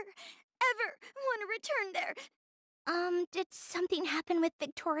never, ever want to return there. Did something happen with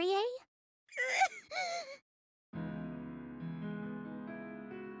Victoria?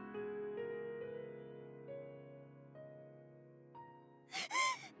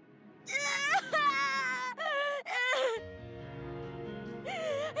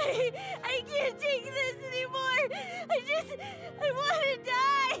 I can't take this anymore. I want to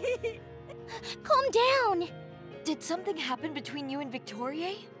die. Calm down. Did something happen between you and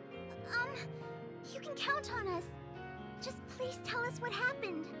Victoria? You can count on us. Just please tell us what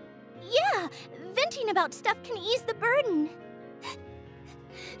happened. Yeah, venting about stuff can ease the burden.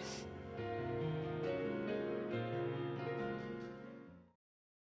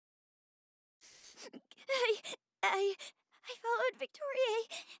 I followed Victoria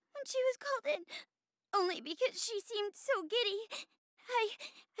when she was called in, only because she seemed so giddy. I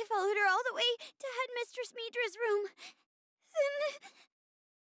followed her all the way to Headmistress Midra's room. Then...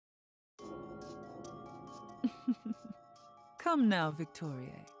 Come now,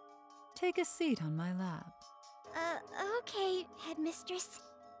 Victoria. Take a seat on my lap. Okay, Headmistress.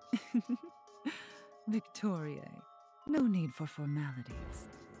 Victoria, no need for formalities.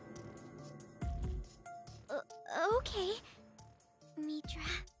 Okay, Mitra.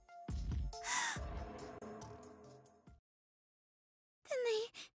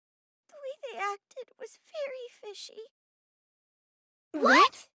 The way they acted was very fishy.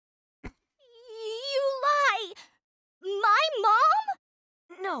 What? You lie! My mom?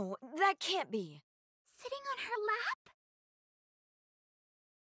 No, that can't be. Sitting on her lap?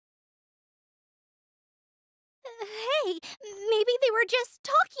 Hey, maybe they were just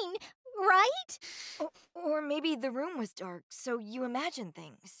talking, right? Or maybe the room was dark, so you imagine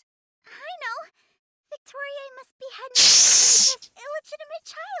things. I know. Victoria must be Headmistress' illegitimate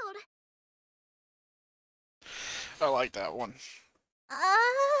child. I like that one.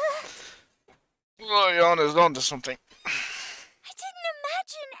 Yana's onto something. I didn't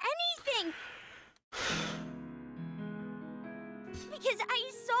imagine anything. Because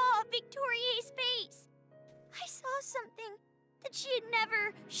I saw Victoria's face. I saw something that she had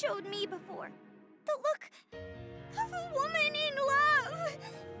never showed me before. The look of a woman in love.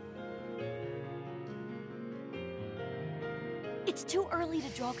 It's too early to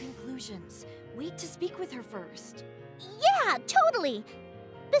draw conclusions. Wait to speak with her first. Yeah, totally.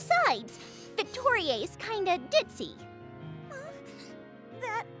 Besides, Victoria's kinda ditzy.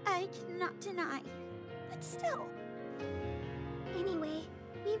 That I cannot deny. But still. Anyway,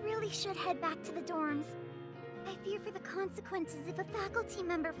 we really should head back to the dorms. I fear for the consequences if a faculty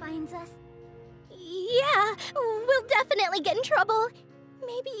member finds us. Yeah, we'll definitely get in trouble.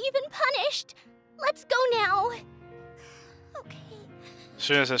 Maybe even punished. Let's go now. Okay. As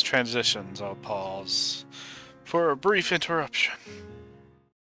soon as this transitions, I'll pause for a brief interruption.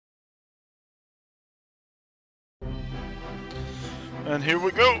 And here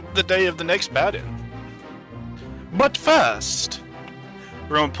we go, the day of the next bat-in. But first,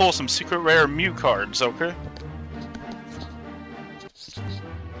 we're gonna pull some secret rare Mew cards, okay?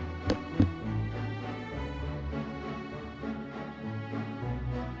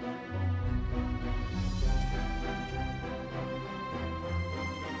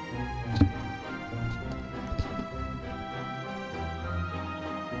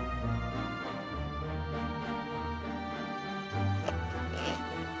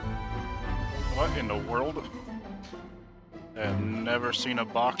 What in the world? I've never seen a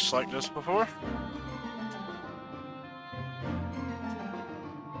box like this before.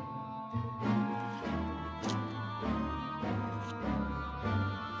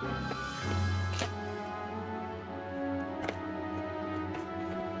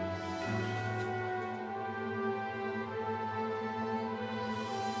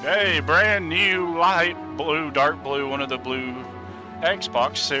 Hey, brand new light blue, dark blue, one of the blue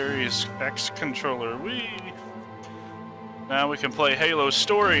Xbox Series X controller. Whee! Now we can play Halo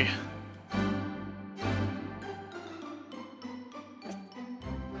Story.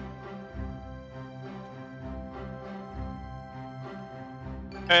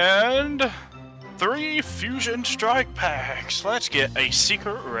 And 3 Fusion Strike Packs. Let's get a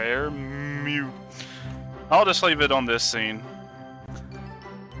secret rare Mew. I'll just leave it on this scene.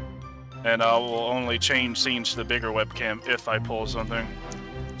 And I will only change scenes to the bigger webcam if I pull something.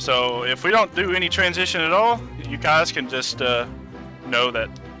 So if we don't do any transition at all, you guys can just know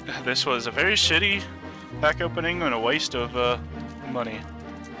that this was a very shitty pack opening and a waste of money.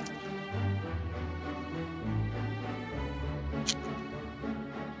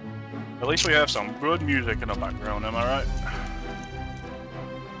 At least we have some good music in the background, am I right?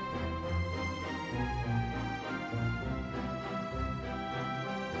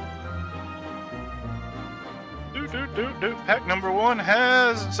 Pack number 1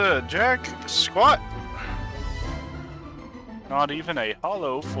 has Jack Squat. Not even a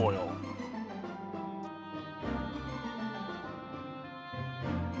hollow foil.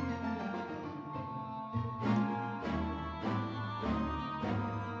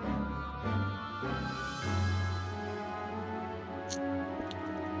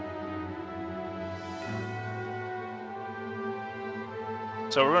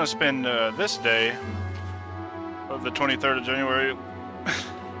 So we're going to spend this day of the 23rd of January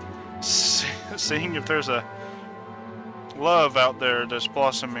seeing if there's a love out there that's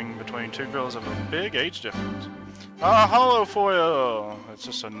blossoming between two girls of a big age difference. Hollow foil! It's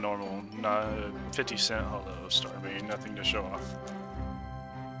just a normal 50-cent hollow star. I mean, nothing to show off.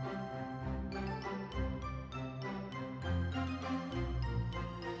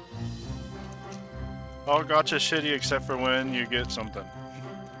 All gotcha shitty except for when you get something.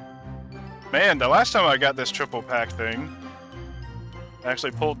 Man, the last time I got this triple pack thing, I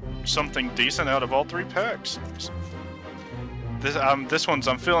actually pulled something decent out of all 3 packs. This one's,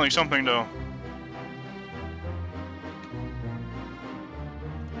 I'm feeling something though.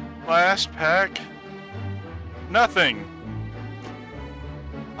 Last pack, nothing.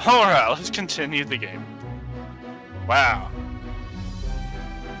 Alright, let's continue the game. Wow.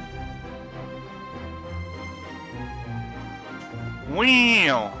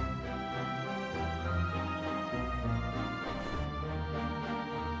 Wheel.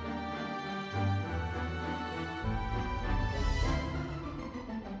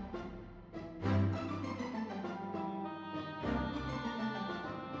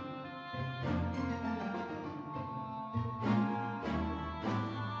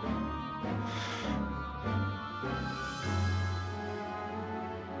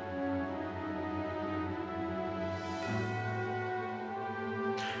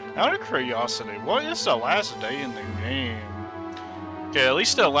 Out of curiosity, what is the last day in the game? Okay, at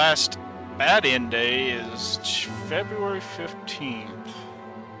least the last bat-in day is February 15th.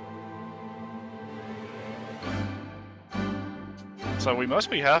 So we must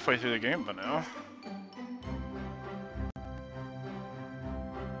be halfway through the game by now.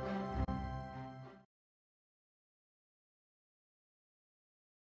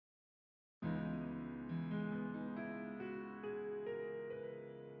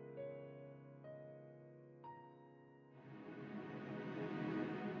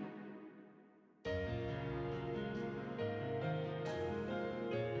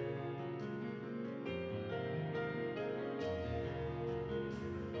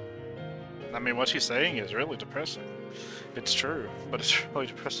 I mean, what she's saying is really depressing. It's true, but it's really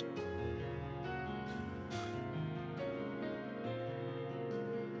depressing.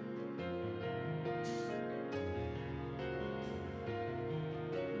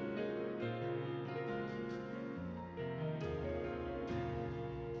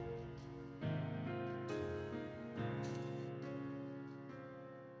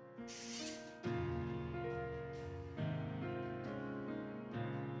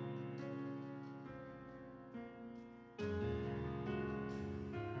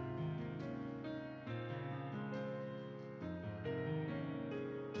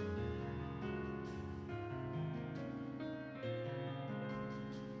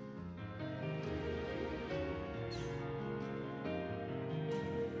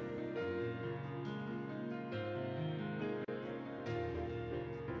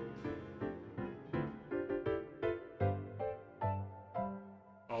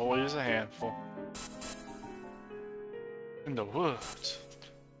 Always a handful. In the woods.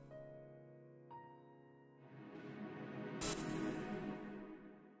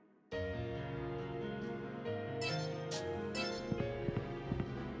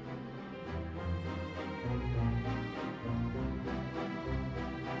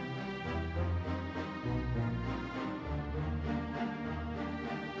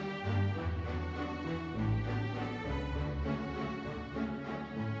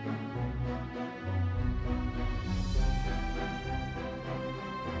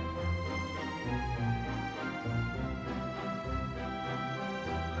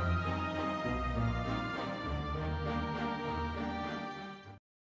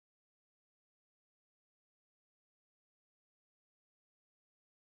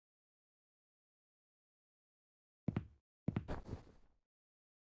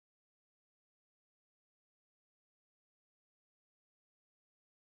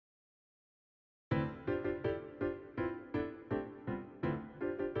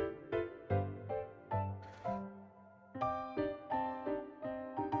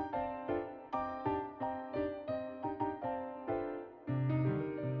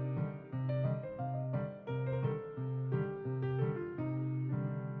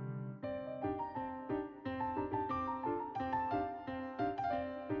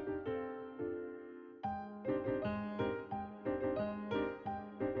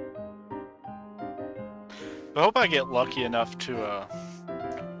 I hope I get lucky enough to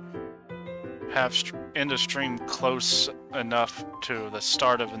have end a stream close enough to the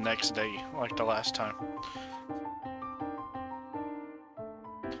start of the next day, like the last time.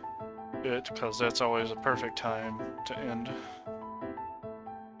 Good, because that's always a perfect time to end.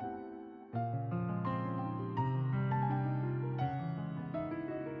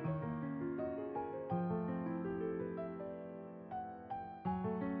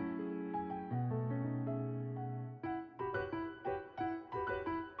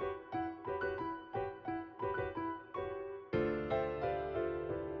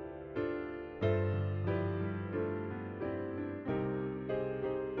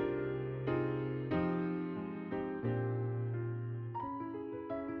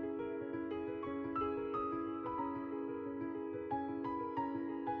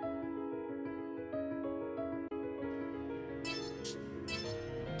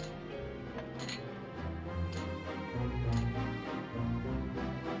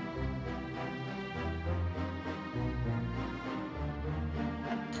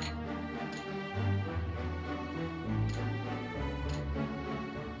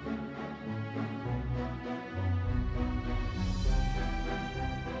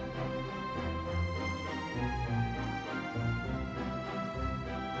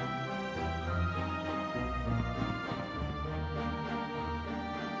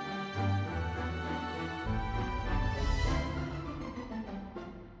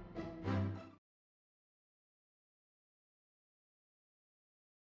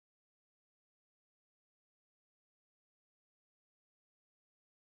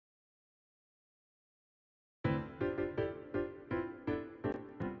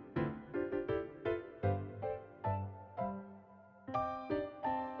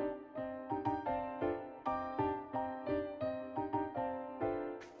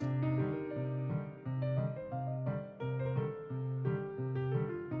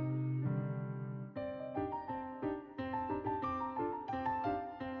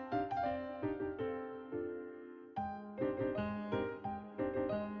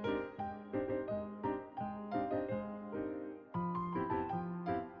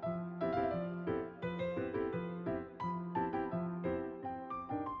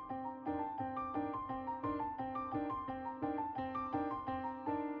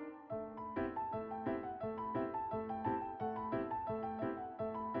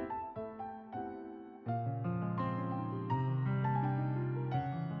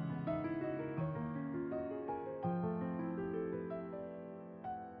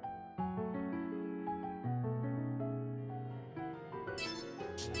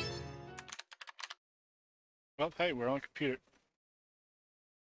 Well, hey, we're on a computer.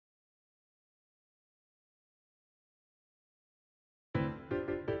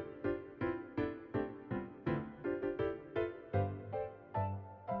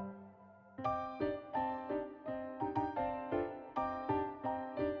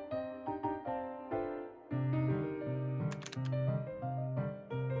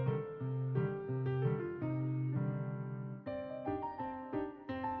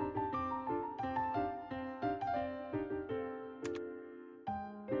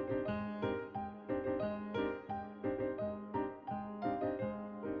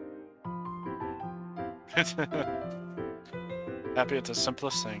 Happy it's the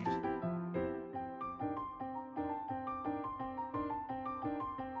simplest thing.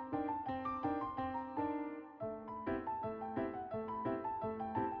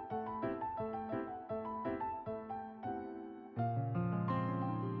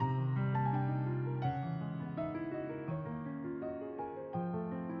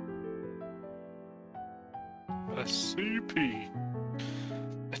 A CP.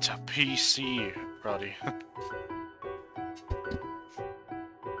 It's a PC, Roddy.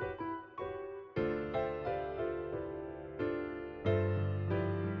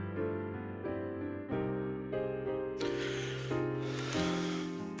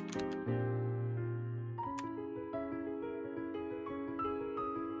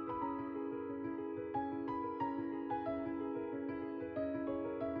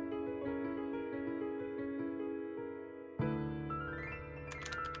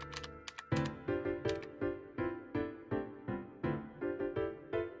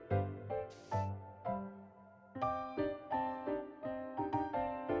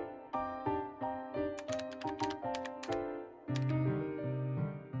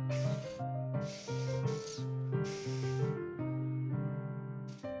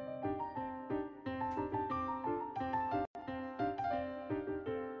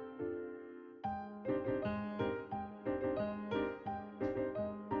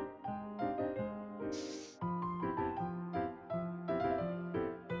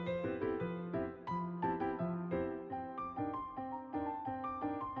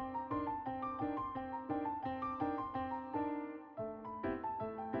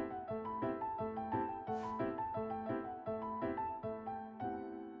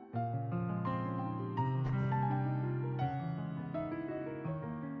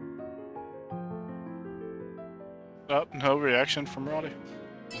 Oh, no reaction from Roddy.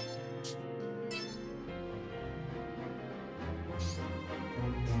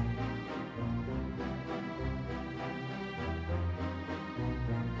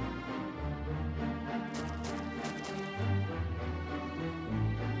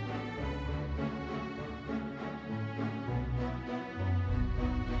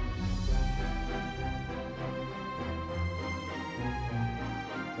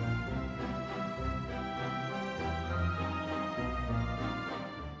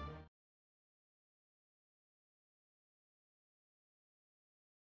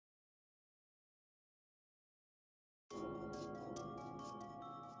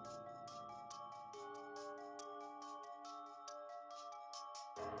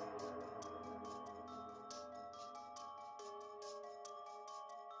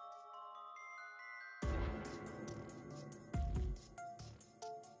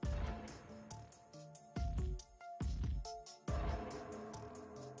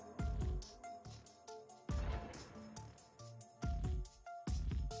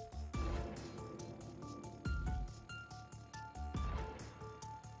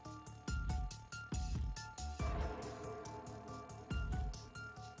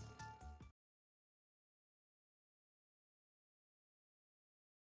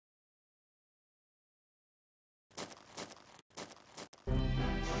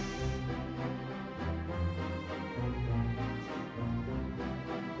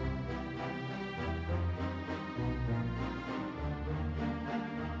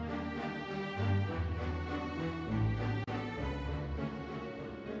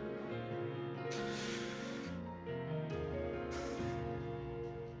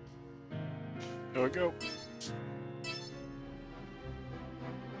 Here we go.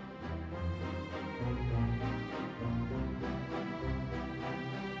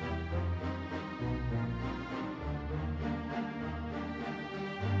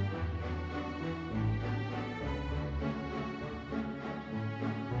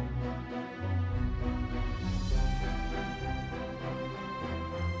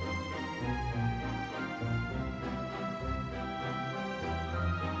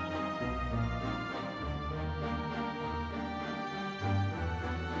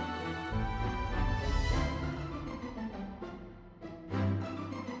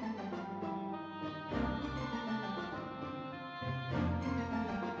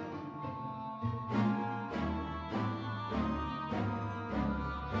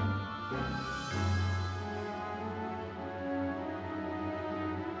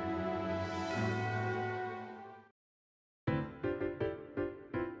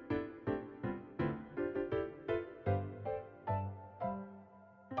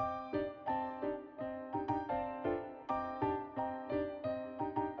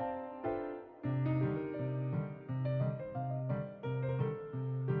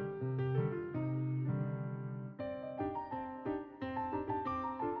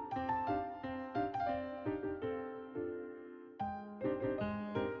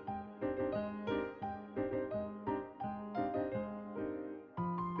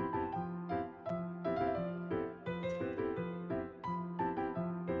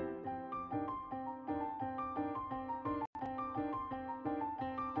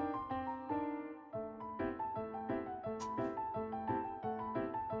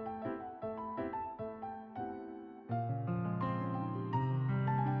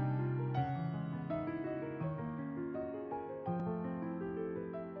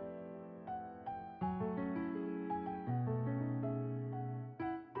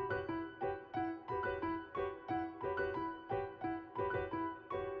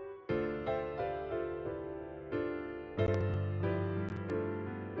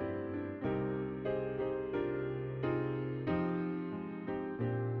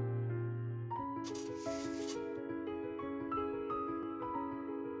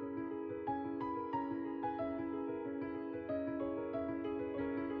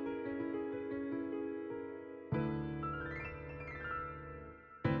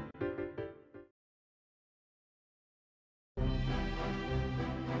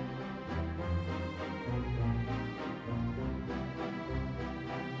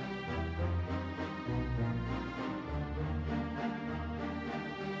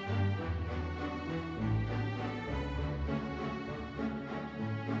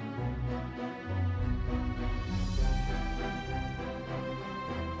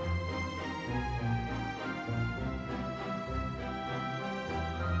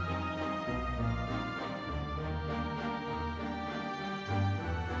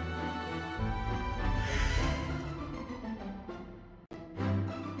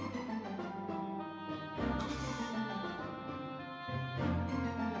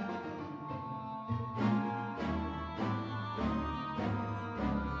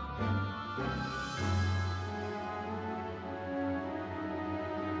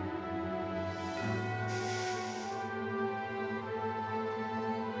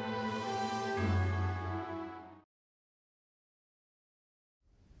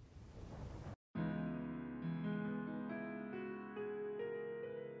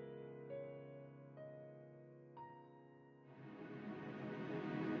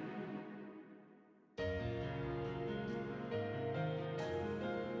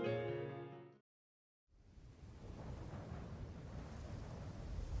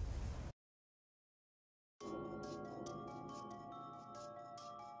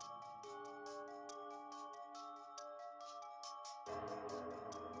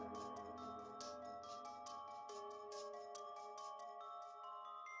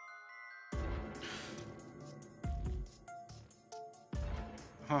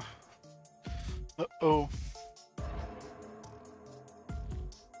 Huh. Uh-oh.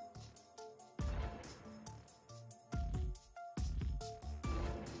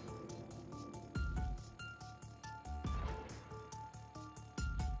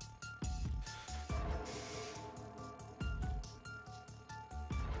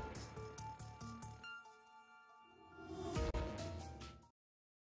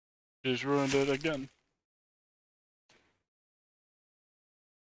 Just ruined it again.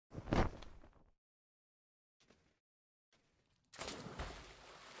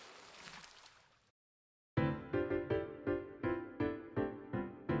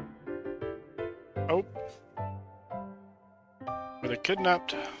 Oh. Were they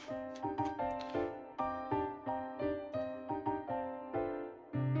kidnapped?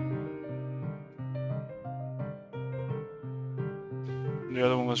 The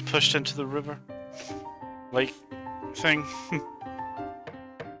other one was pushed into the river. Lake thing.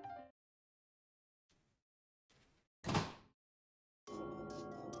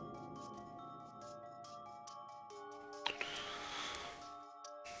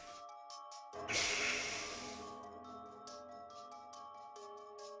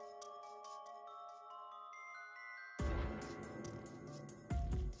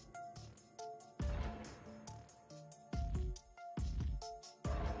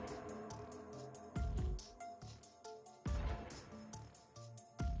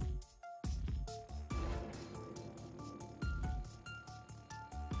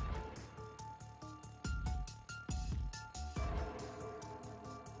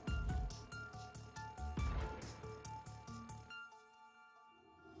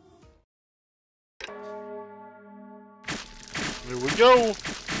 Here we go.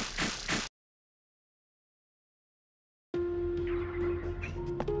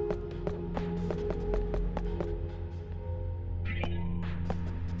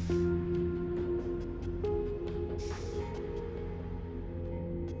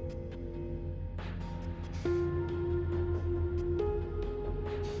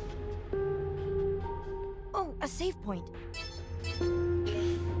 Oh, a save point.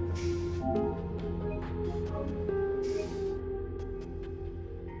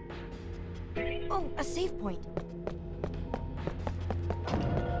 Oh, a save point.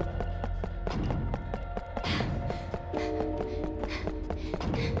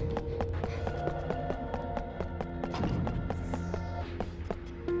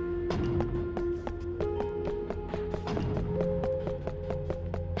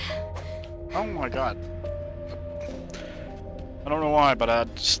 Oh my god. I don't know why, but I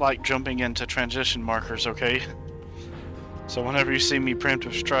just like jumping into transition markers, okay? So whenever you see me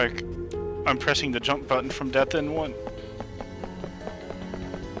preemptive strike, I'm pressing the jump button from Death End 1.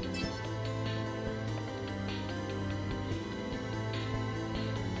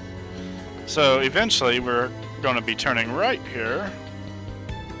 So eventually we're going to be turning right here,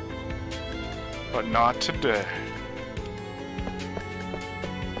 but not today.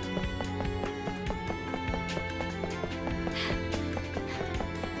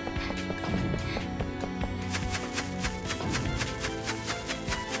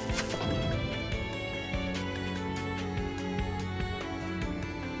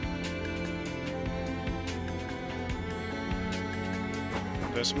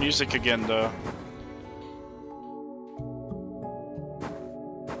 This music again, though.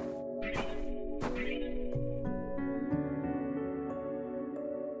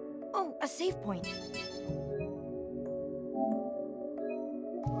 Oh, a save point.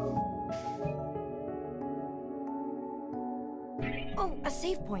 Oh, a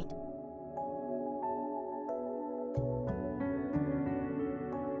save point.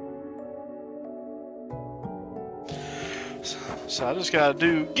 So I just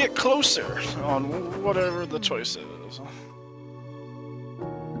gotta get closer on whatever the choice is.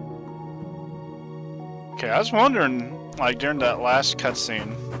 Okay, I was wondering, like during that last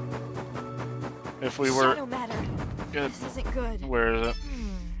cutscene, if we were Shadow matter. good. This isn't good. Where is it?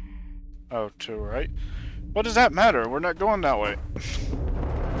 Oh, to right. What does that matter? We're not going that way.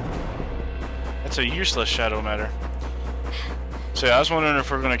 That's a useless shadow matter. So yeah, I was wondering if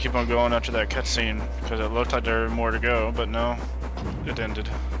we're gonna keep on going after that cutscene because it looked like there were more to go, but no, it ended.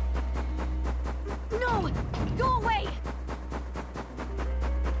 No! Go away!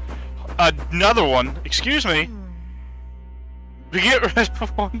 Another one? Excuse me? We get rid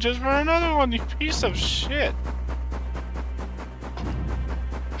of one just for another one, you piece of shit.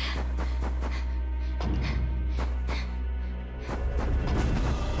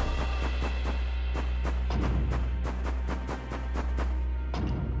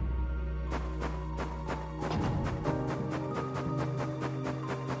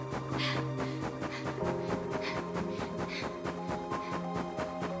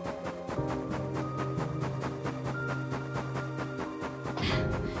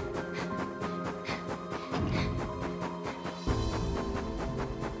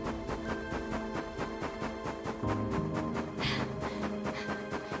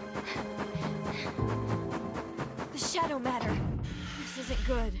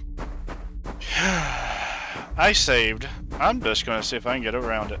 good. I saved. I'm just gonna see if I can get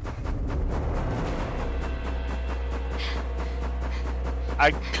around it.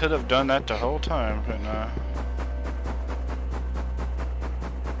 I could have done that the whole time, but no.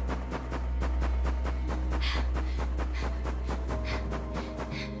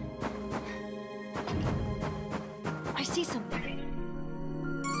 I see something.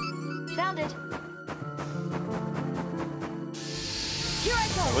 Found it. Here I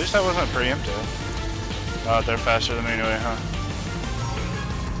At go. least I wasn't preemptive. Oh, they're faster than me anyway, huh?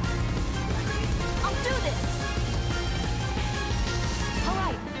 I'll do this. All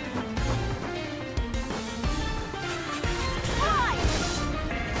right.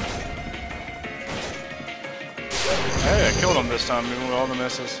 Hey, I killed him this time, even with all the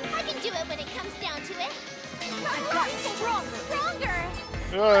misses. I can do it when it comes down to it. I've gotten stronger. Stronger.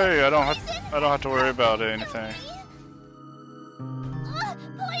 Hey, I don't have to worry about anything.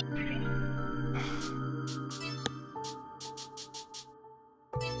 Boy.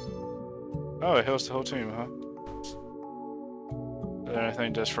 Oh, it heals the whole team, huh? Is there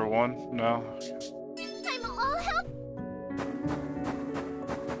anything just for one? No. I'm all help.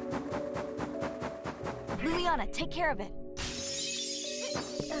 Liliana, take care of it.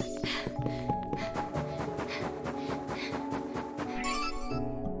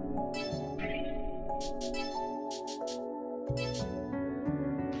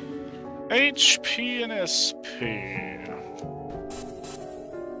 HP and SP.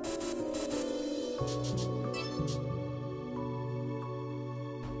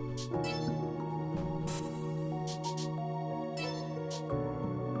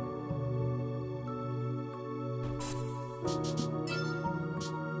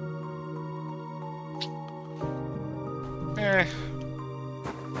 Eh.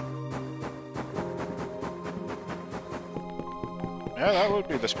 Yeah, that would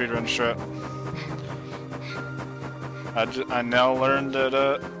be the speedrun strat. I now learned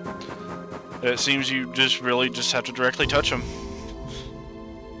that it seems you just really just have to directly touch them,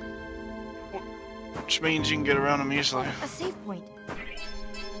 which means you can get around them easily. A save point.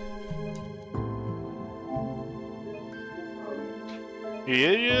 He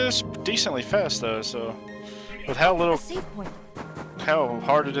is decently fast though, so with how A little, save point. how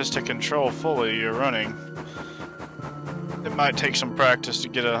hard it is to control fully your running, it might take some practice to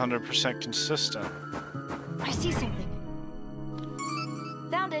get 100% consistent. I see something.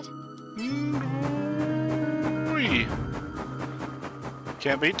 Found it. Whee.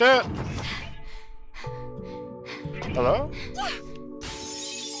 Can't beat that. Hello?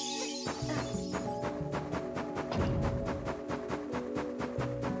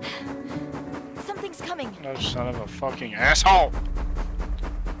 Something's coming. No son of a fucking asshole!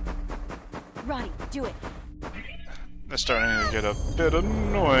 Roddy, do it. That's starting to get a bit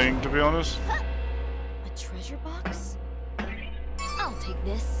annoying, to be honest. A treasure box? I'll take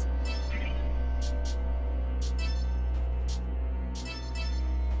this.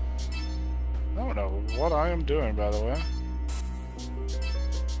 I don't know what I am doing, by the way.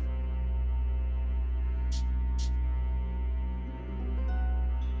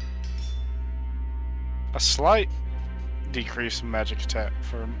 A slight decrease in magic attack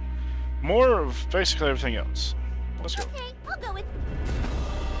for more of basically everything else. Let's go. Okay, I'll go with.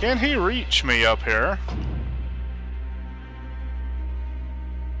 Can he reach me up here?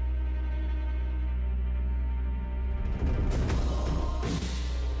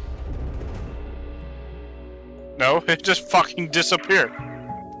 No, it just fucking disappeared.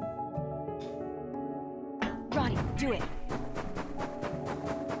 Roddy, do it.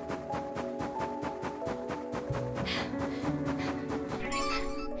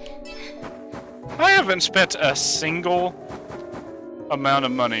 I haven't spent a single amount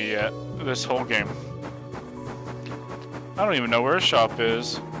of money yet this whole game. I don't even know where a shop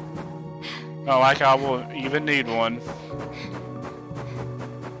is. Not like I will even need one.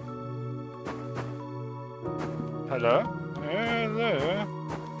 Hello? Hello?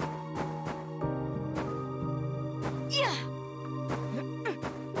 Yeah.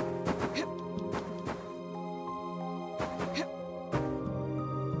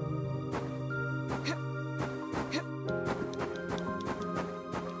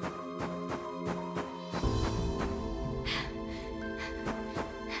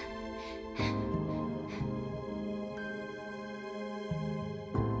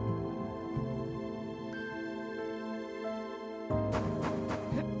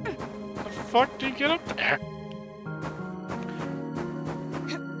 Fuck do you get up there?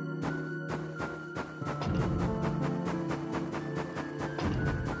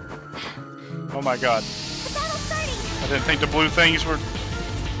 Oh my god. The battle's starting. I didn't think the blue things were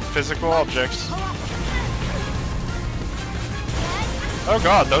physical objects. Oh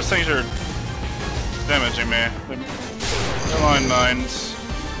god, those things are damaging me. They're line mines.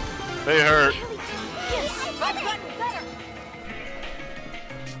 They hurt.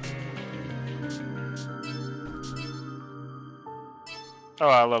 Oh,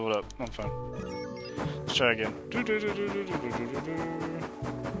 I leveled up. I'm fine. Let's try again.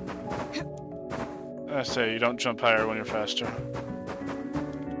 I say you don't jump higher when you're faster.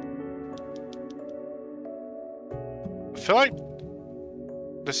 I feel like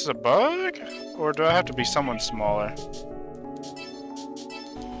this is a bug? Or do I have to be someone smaller?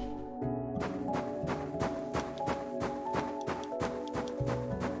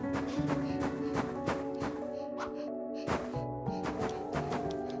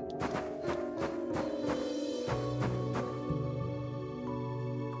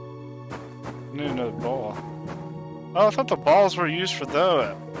 Need another ball. Oh, I thought the balls were used for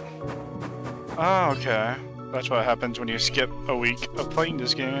that. Oh, okay. That's what happens when you skip a week of playing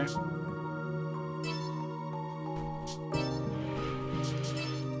this game.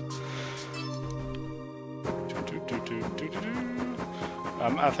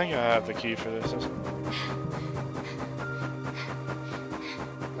 I think I have the key for this.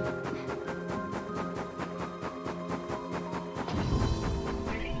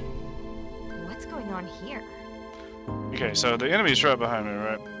 What's going on here? Okay, so the enemy's right behind me,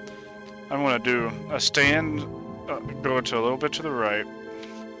 right? I'm gonna do a stand, go to a little bit to the right,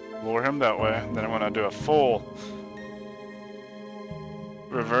 lure him that way, then I'm gonna do a full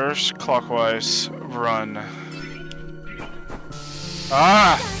reverse clockwise run.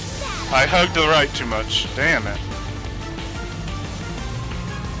 Ah! I hugged the right too much. Damn it.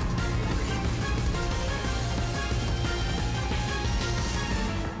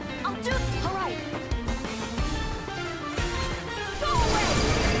 I'll do it! Alright! Go away!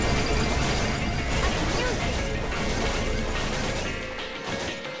 I can use it!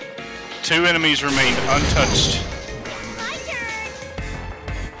 Two enemies remained untouched. My turn.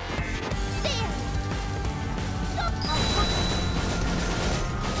 There.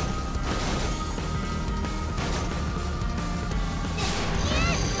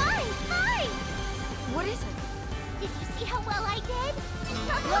 Fine, fine. What is it? Did you see how well I did?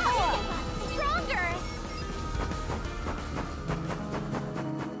 Stronger.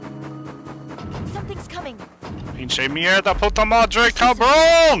 Something's coming. Pinche mierda, puta madre,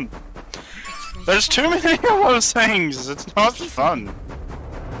 cabrón! There's too many of those things. It's not fun.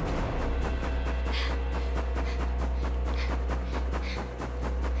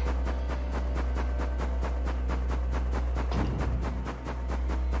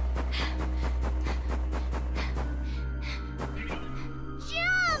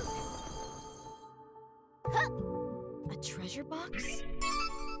 Jump! A treasure box?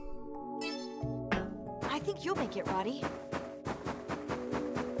 I think you'll make it, Roddy.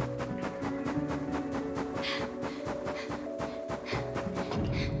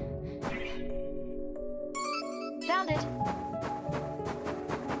 Found it.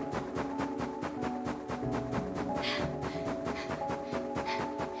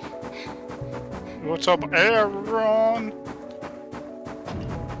 What's up, Aaron?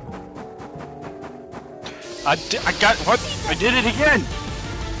 I got what? I did it again.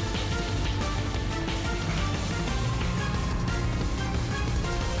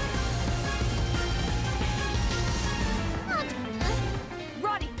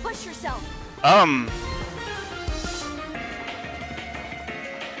 Roddy, push yourself. Run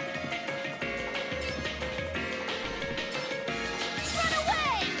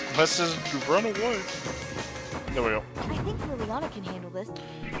away! Let's just run away. There we go. I think Liliana can handle this.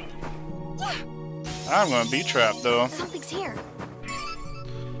 I'm gonna be trapped though. Something's here.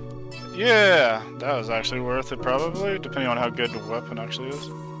 Yeah, that was actually worth it probably, depending on how good the weapon actually is.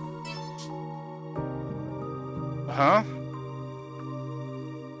 Huh?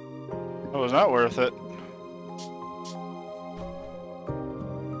 That was not worth it.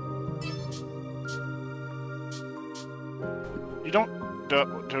 You don't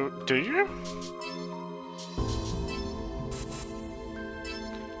do you?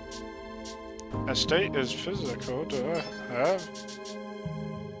 A state is physical. Do I have?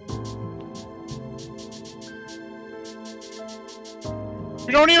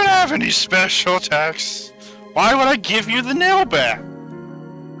 You don't even have any special attacks. Why would I give you the nail back?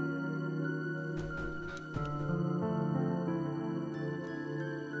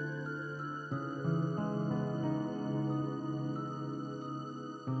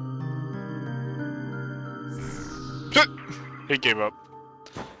 He gave up.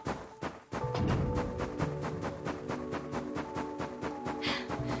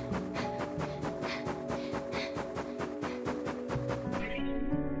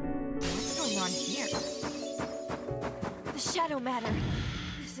 shadow matter.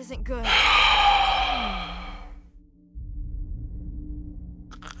 This isn't good. A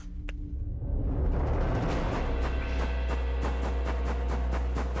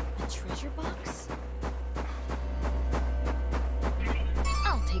treasure box?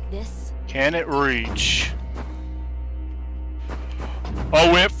 I'll take this. Can it reach?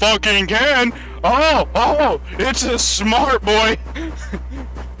 Oh, it fucking can! Oh, it's a smart boy!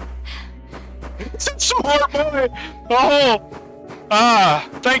 It's a smart boy!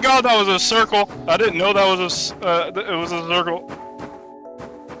 Thank God that was a circle. I didn't know that was it was a circle.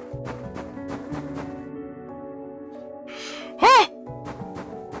 I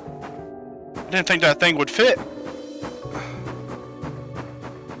didn't think that thing would fit.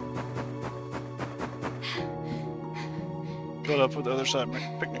 Put up with the other side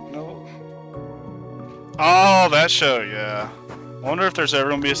picnic note. Oh, that show, yeah. I wonder if there's ever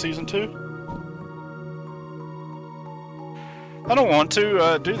gonna be a season 2. I don't want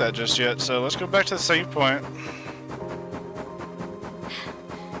to do that just yet, so let's go back to the save point.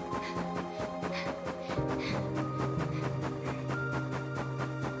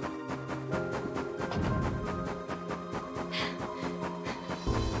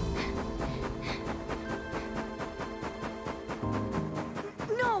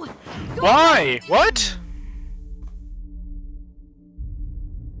 No! Go Why? What?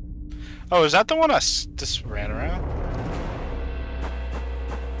 Oh, is that the one I just ran around?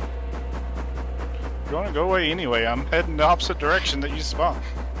 You wanna go away anyway? I'm heading the opposite direction that you spawned.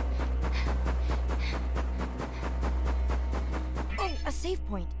 Oh, a save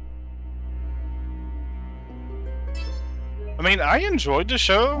point. I mean, I enjoyed the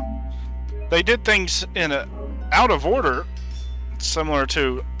show. They did things in a out of order, similar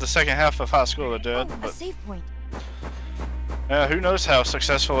to the second half of High School of the Dead. Oh, a But save point. who knows how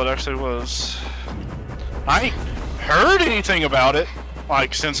successful it actually was? I ain't heard anything about it,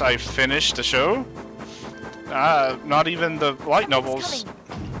 like since I finished the show. Not even the light novels. Coming.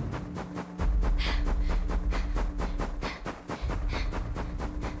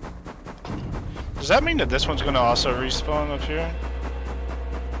 Does that mean that this one's gonna also respawn up here?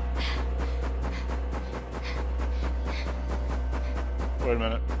 Wait a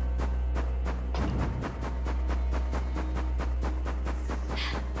minute.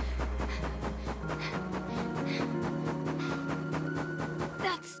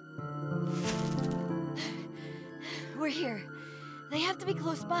 That's... We're here. They have to be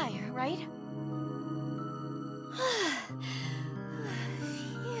close by, right?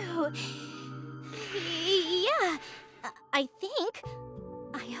 Phew. Yeah, I think.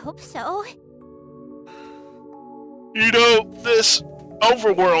 I hope so. You know, this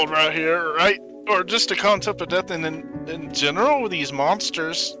overworld right here, right? Or just the concept of Death in general with these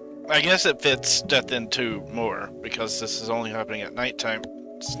monsters. I guess it fits Death End 2 more, because this is only happening at nighttime.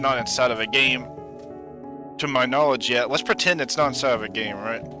 It's not inside of a game, to my knowledge yet. Let's pretend it's not inside of a game,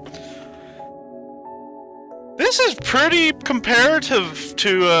 right? This is pretty comparative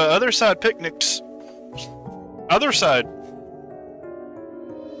to Other Side Picnics. Other Side.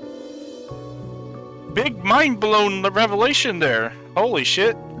 Big mind-blown revelation there. Holy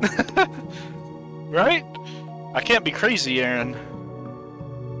shit. Right? I can't be crazy, Aaron.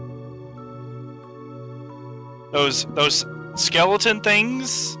 Those skeleton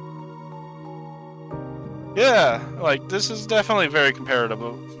things? Yeah, like, this is definitely very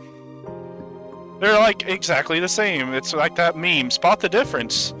comparable. They're, like, exactly the same. It's like that meme, spot the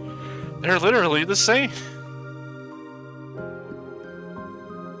difference. They're literally the same.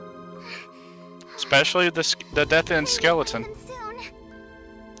 Especially the Death End skeleton. Soon.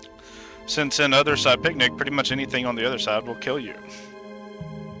 Since in Other Side Picnic, pretty much anything on the other side will kill you.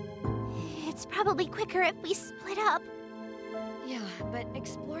 It's probably quicker if we split up. Yeah, but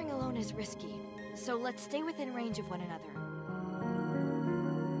exploring alone is risky. So let's stay within range of one another.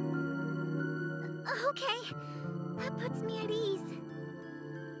 Okay, that puts me at ease.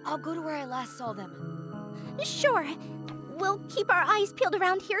 I'll go to where I last saw them. Sure, we'll keep our eyes peeled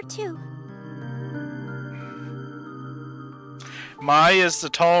around here too. Mai is the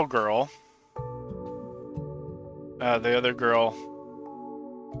tall girl. The other girl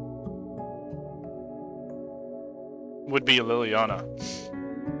would be Liliana.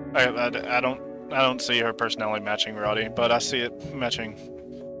 I don't see her personality matching Roddy, but I see it matching.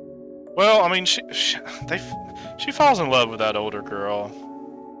 Well, I mean, she falls in love with that older girl,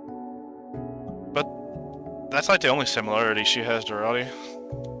 but that's like the only similarity she has to Roddy.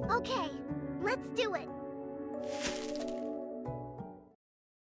 Okay, let's do it.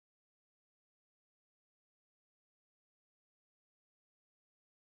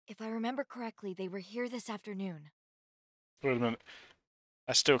 If I remember correctly, they were here this afternoon. Wait a minute.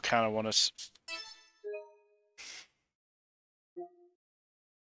 I still kind of want to.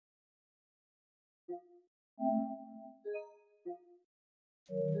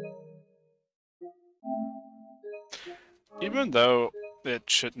 Even though it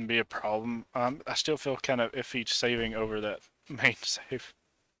shouldn't be a problem, I still feel kind of iffy saving over that main save.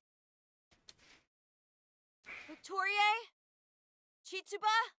 Victoria?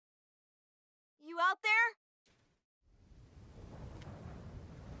 Chitsuba? You out there?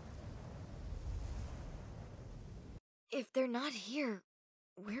 If they're not here,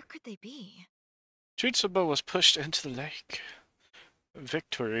 where could they be? Chitsuba was pushed into the lake.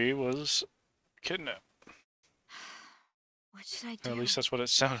 Victory was kidnapped. What should I do? At least that's what it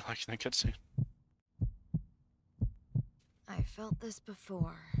sounded like in the cutscene. I felt this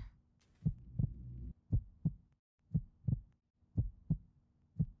before.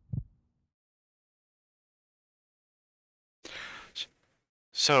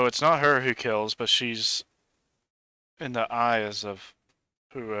 So it's not her who kills, but she's in the eyes of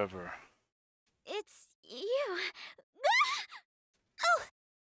whoever. It's you. Oh!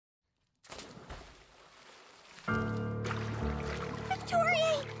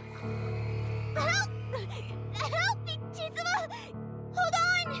 Victoria! Help! Help me, Chizuma! Hold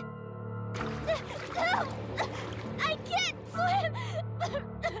on! Help! I can't swim!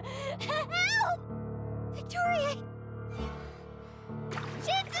 Help! Victoria!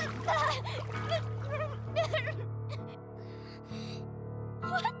 Chizuma!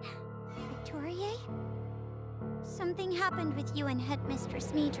 What? Victoria? Something happened with you and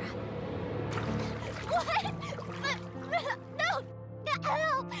Headmistress Midra. What? No!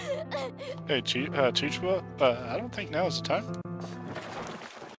 Help! Hey, Chichua, I don't think now is the time.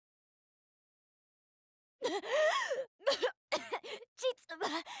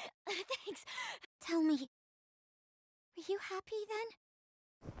 Chitsuma, thanks. Tell me, were you happy then?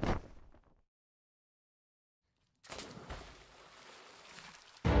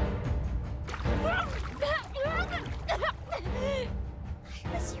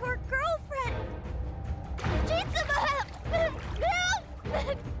 I was your girlfriend! Chitsuma! Help!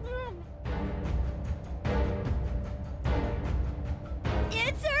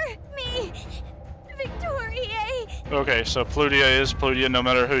 Answer me! Victoria! Okay, so Plutia is Plutia no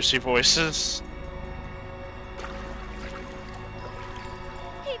matter who she voices.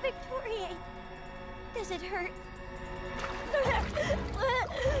 Hey, Victoria! Does it hurt?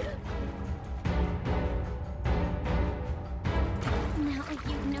 Now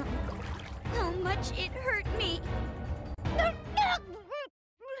you know how much it hurt me.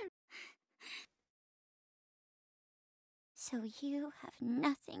 So you have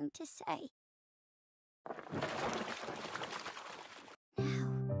nothing to say. Now,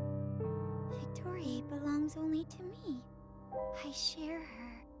 Victoria belongs only to me. I share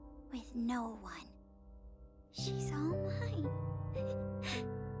her with no one. She's all mine.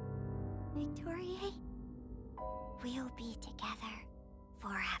 Victoria, we'll be together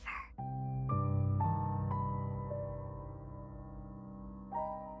forever.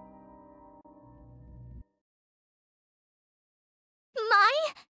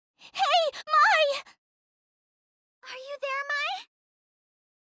 Mai? Hey, Mai! Are you there,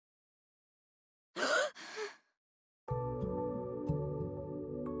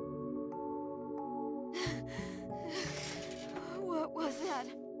 What was that?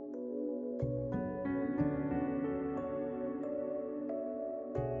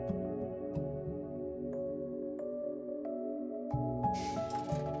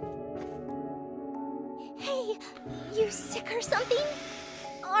 Hey, you sick or something?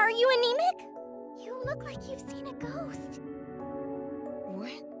 Are you anemic? You look like you've seen a ghost.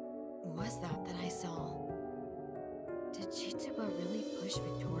 What was that I saw? Did Chitsuba really push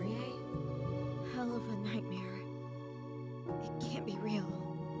Victoria? Hell of a nightmare. It can't be real.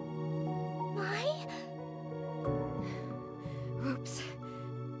 Mai? Oops.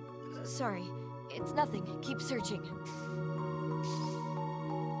 Sorry. It's nothing. Keep searching.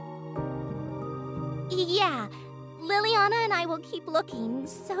 Yeah, Liliana and I will keep looking,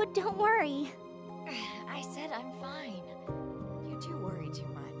 so don't worry. I said I'm fine. You two worry too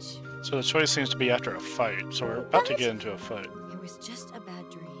much. So the choice seems to be after a fight, so we're about to get into a fight. It was just a bad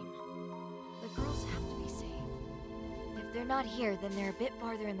dream. The girls have to be safe. If they're not here, then they're a bit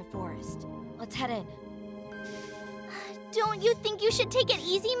farther in the forest. Let's head in. Don't you think you should take it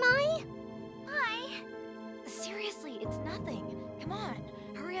easy, Mai? Seriously, it's nothing. Come on.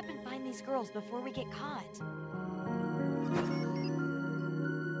 Hurry up and find these girls before we get caught.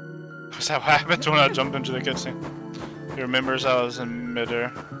 Is that what happens when I jump into the cutscene? He remembers I was in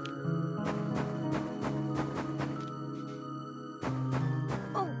midair.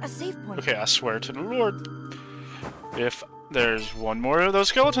 Okay, I swear to the Lord, if there's one more of those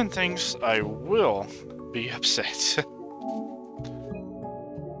skeleton things, I will be upset.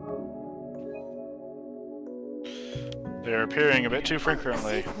 They're appearing a bit too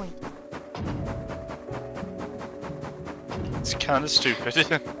frequently. Save point. It's kind of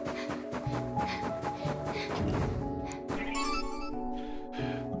stupid.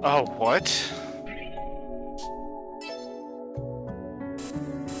 Oh, what?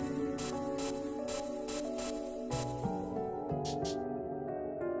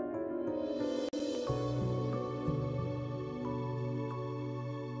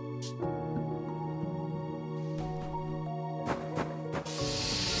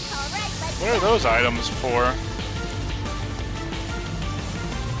 What are those items for?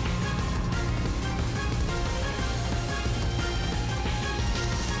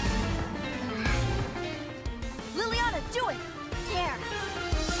 Liliana, do it! There.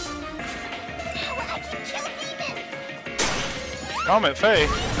 Now I can kill demons. Comet Faye.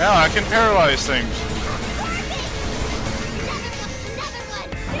 Now I can paralyze things. Another one.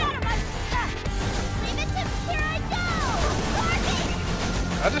 Get out of my leave it to here I go.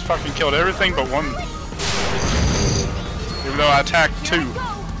 I just fucking killed everything but one. Even though I attacked two. Go!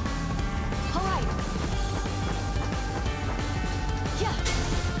 Alright. Yeah.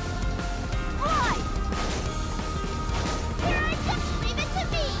 Alright. Here I go. Leave it to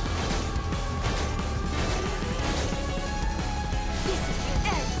me. This is the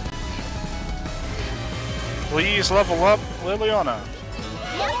end. Please level up, Liliana.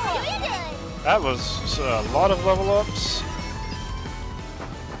 Yes, you did. That was a lot of level ups.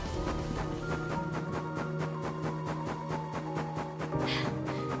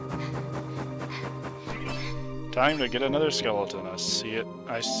 Time to get another skeleton. I see it.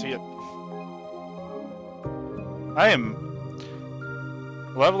 I see it. I am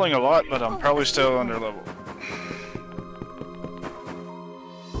leveling a lot, but I'm probably still under level.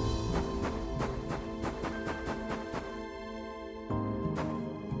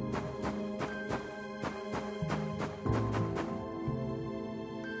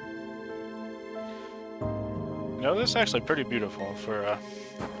 You know, this is actually pretty beautiful for an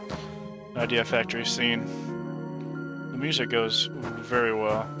Idea Factory scene. The music goes very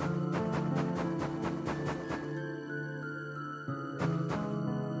well.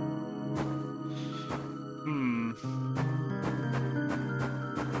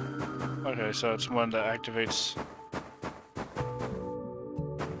 Okay, so it's one that activates.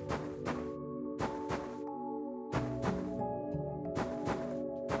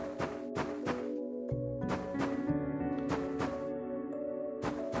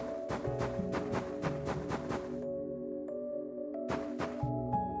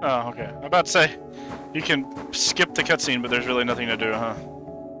 Oh, okay. I'm about to say, you can skip the cutscene, but there's really nothing to do, huh?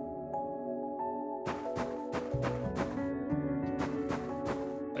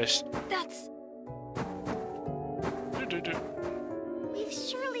 That's... We've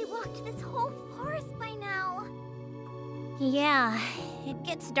surely walked this whole forest by now. Yeah, it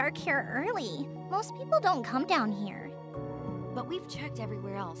gets dark here early. Most people don't come down here. But we've checked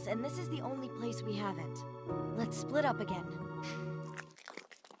everywhere else, and this is the only place we haven't. Let's split up again.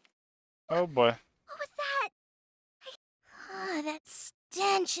 Oh boy. What was that? Ah, that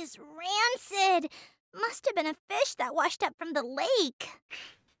stench is rancid. Must have been a fish that washed up from the lake.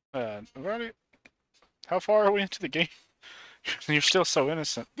 I've already... How far are we into the game? You're still so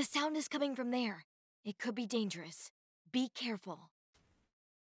innocent. The sound is coming from there. It could be dangerous. Be careful.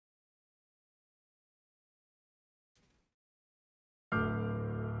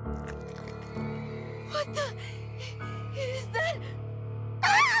 What the... is that...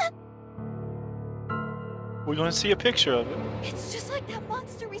 Ah! We're going to see a picture of it. It's just like that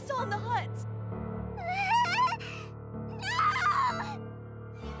monster we saw in the hut.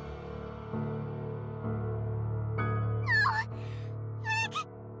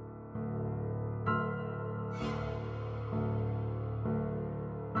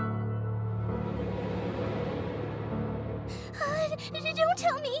 Don't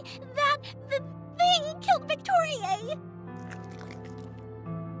tell me that the thing killed Victoria.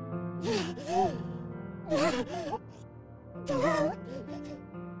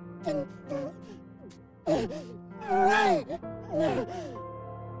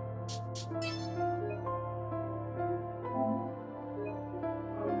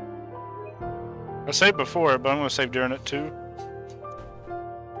 I saved before, but I'm going to save during it too.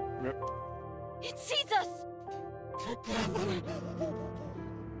 Rip. It sees us!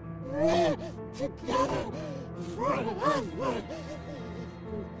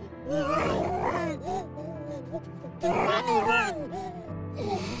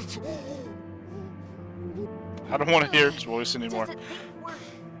 I don't want to hear its voice anymore. Does it think we're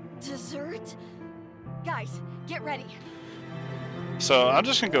dessert? Guys, get ready. So I'm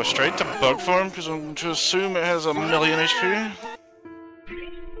just gonna go straight to bug form because I'm going to assume it has a million HP.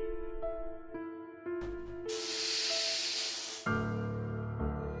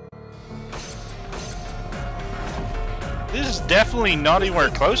 This is definitely not anywhere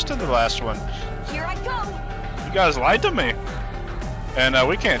close to the last one. Here I go. You guys lied to me. And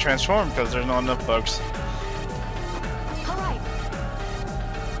we can't transform because there's not enough bugs. All right.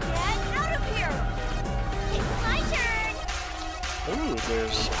 Get out of here. It's my turn. Ooh,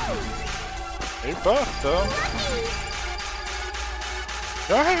 there's a buff though. Lucky.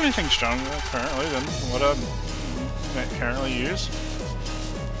 Do I have anything stronger currently than what I currently use?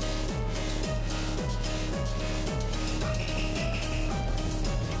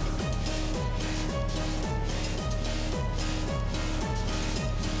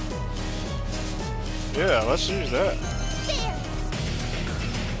 Yeah, let's use that. There.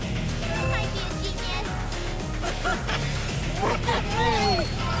 You might be a genius.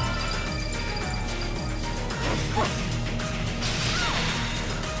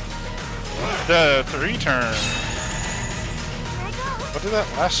 The 3 turn. Here I go. What did that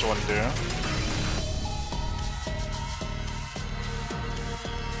last one do?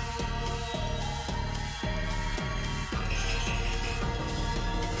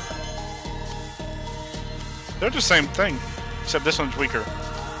 They're the same thing, except this one's weaker.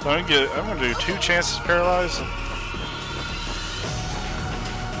 So I'm gonna do 2 chances paralyzed.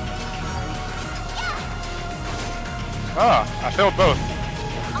 Ah, I failed both.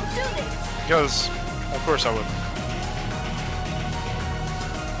 I'll do this. Because, of course I would.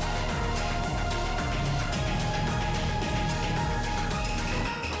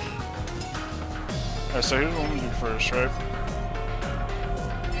 Alright, so who's going to do first, right?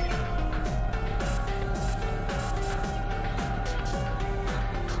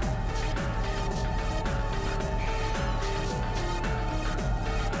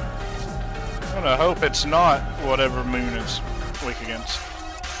 I'm gonna hope it's not whatever Moon is weak against.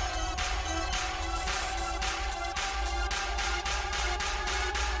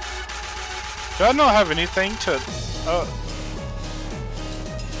 Do I not have anything to...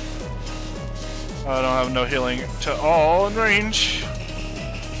 I don't have no healing to all in range.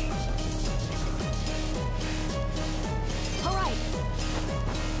 All right.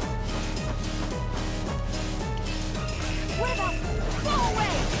 Where the... Go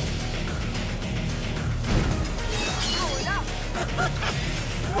away. Powered up.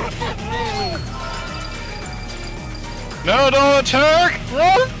 No, don't attack!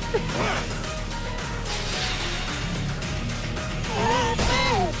 Run!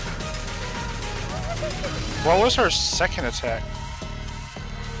 What was her second attack?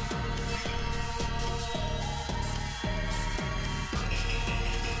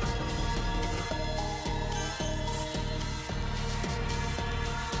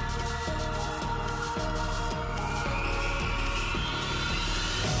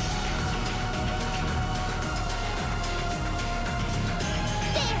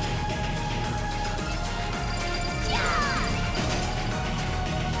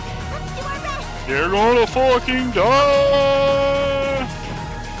 Let's do our best. You're gonna fucking die!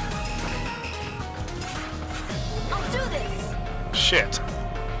 I'll do this. Shit.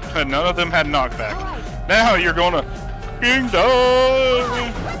 None of them had knockback. All right. Now you're gonna fucking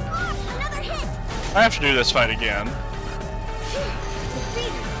die! Let's launch another hit. I have to do this fight again.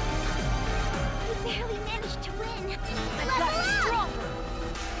 We barely managed to win. I've Level gotten up. stronger.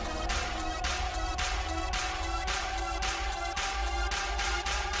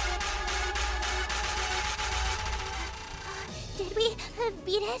 Did we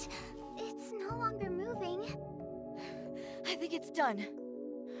beat it? It's no longer moving. I think it's done.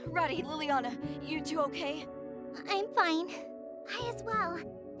 Roddy, Liliana, you two okay? I'm fine. I as well.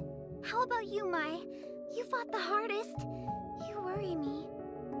 How about you, Mai? You fought the hardest. You worry me.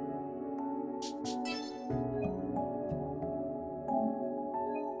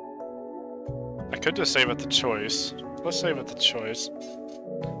 I could just save it the choice. Let's save it the choice.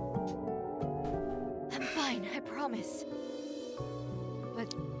 I'm fine, I promise. But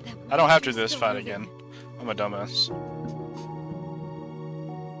that I don't have to do monster's this still fight moving. again. I'm a dumbass.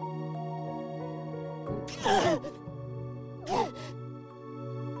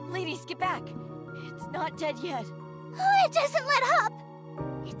 Ladies, get back! It's not dead yet. Oh, it doesn't let up!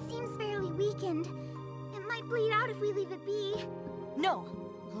 It seems fairly weakened. It might bleed out if we leave it be. No,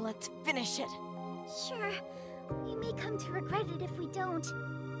 let's finish it. Sure, we may come to regret it if we don't.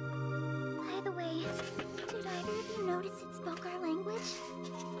 By the way, did either of you notice it spoke our language?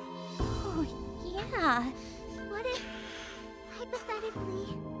 Oh, yeah. What if,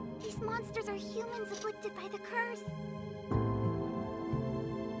 hypothetically, these monsters are humans afflicted by the curse?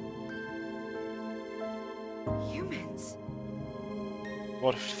 Humans?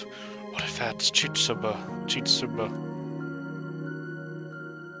 What if that's Chitsuba?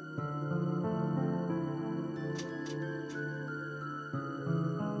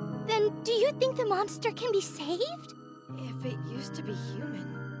 Then do you think the monster can be saved? If it used to be human,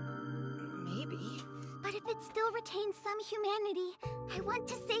 maybe. But if it still retains some humanity, I want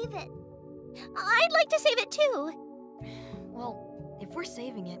to save it. I'd like to save it too. Well, if we're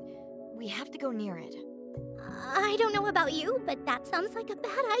saving it, we have to go near it. I don't know about you, but that sounds like a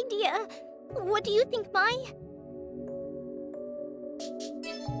bad idea. What do you think, Mai?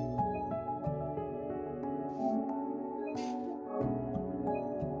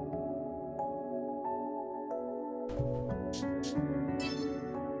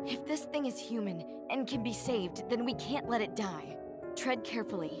 If this thing is human and can be saved, then we can't let it die. Tread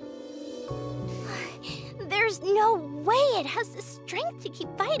carefully. There's no way it has the strength to keep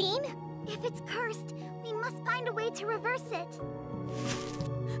fighting. If it's cursed, we must find a way to reverse it.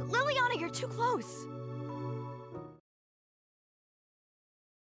 Liliana, you're too close!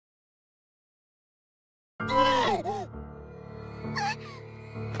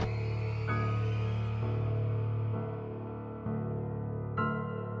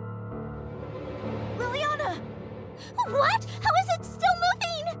 Liliana! What? How is it still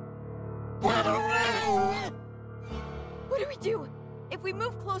moving? What do we do? If we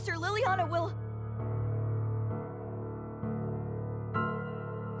move closer, Liliana will...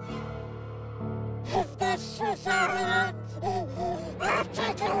 If this is our end, I'll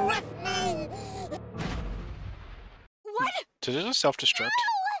take it with me! What? Did it just self-destruct?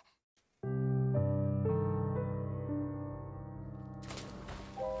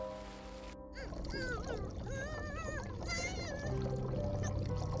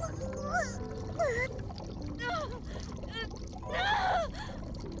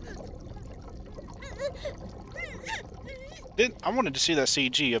 I wanted to see that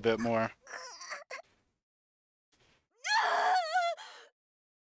CG a bit more.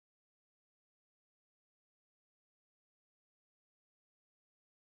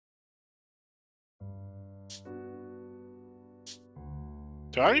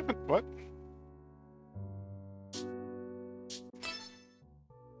 Do I even... what?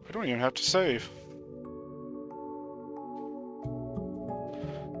 I don't even have to save. I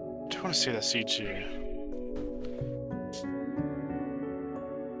do want to see that CG.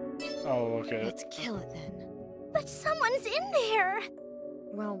 Oh, okay. Let's kill it then. But someone's in there.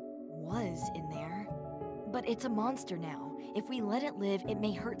 Well, was in there. But it's a monster now. If we let it live, it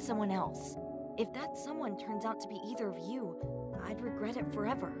may hurt someone else. If that someone turns out to be either of you, I'd regret it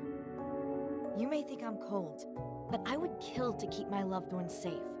forever. You may think I'm cold, but I would kill to keep my loved ones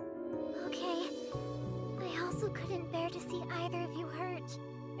safe. Okay. I also couldn't bear to see either of you hurt.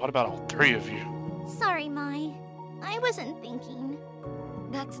 What about all three of you? Sorry, Mai. I wasn't thinking.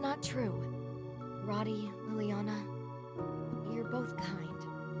 That's not true. Roddy, Liliana, you're both kind.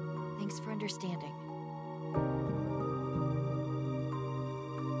 Thanks for understanding.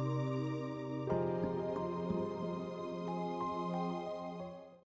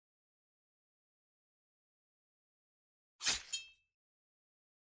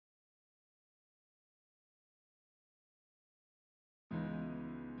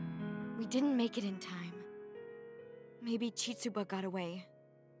 We didn't make it in time. Maybe Chitsuba got away.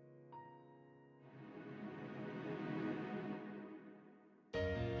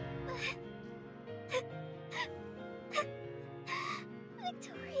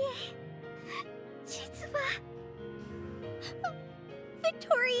 Victoriae. Chitsuba.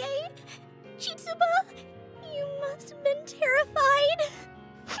 Victoriae. Chitsuba. You must have been terrified.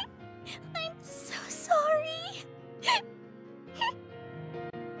 I'm so sorry.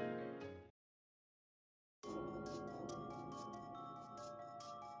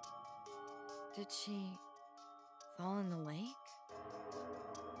 Did she fall in the lake?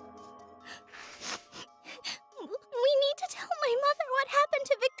 We need to tell my mother what happened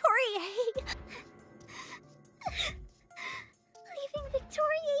to Victoriae. Leaving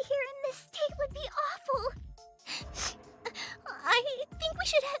Victoriae here in this state would be awful. I think we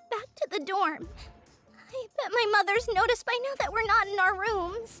should head back to the dorm. I bet my mother's noticed by now that we're not in our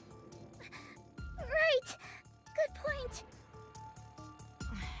rooms. Right. Good point.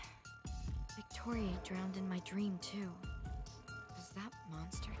 Victoria drowned in my dream, too. Was that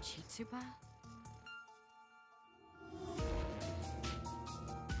monster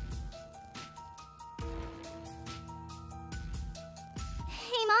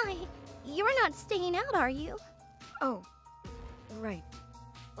Hi, you're not staying out, are you? Oh, right.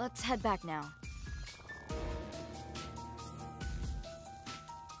 Let's head back now.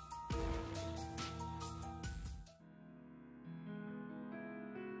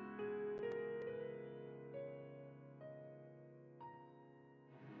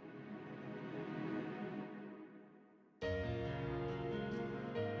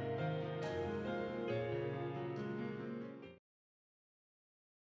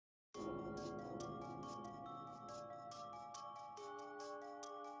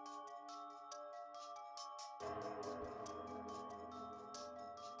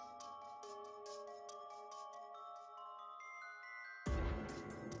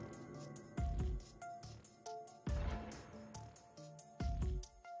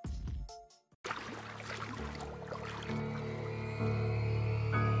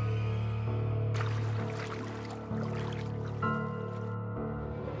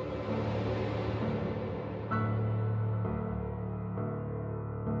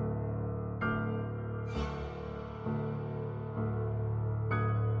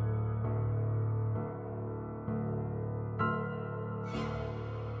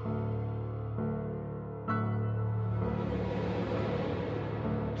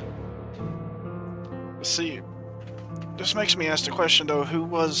 See, this makes me ask the question though, who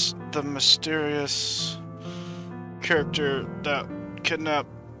was the mysterious character that kidnapped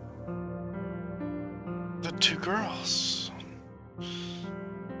the two girls?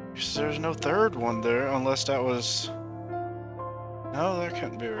 'Cause there's no third one there, unless that was... No, that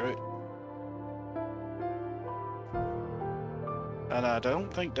couldn't be right. And I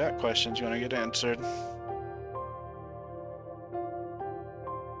don't think that question's gonna get answered.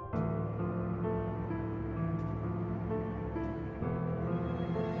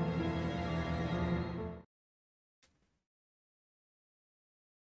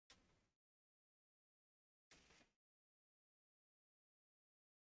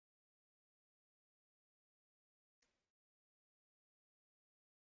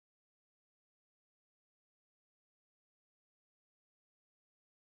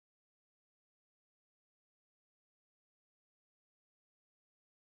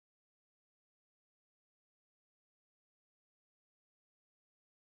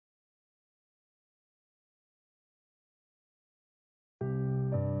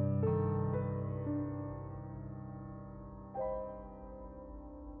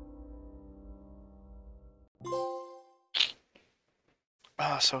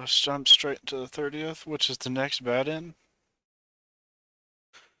 So let's jump straight into the 30th, which is the next bad end.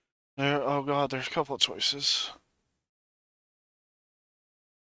 There, oh god, there's a couple of choices.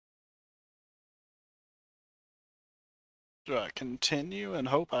 Do I continue and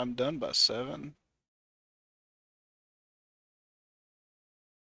hope I'm done by 7?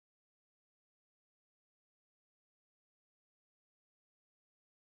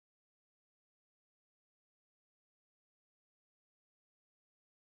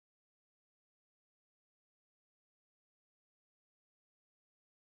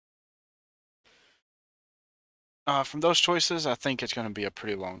 From those choices, I think it's going to be a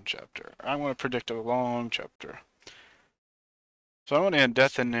pretty long chapter. I'm going to predict a long chapter. So I'm going to end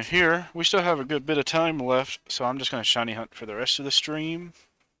Death in here. We still have a good bit of time left, so I'm just going to shiny hunt for the rest of the stream.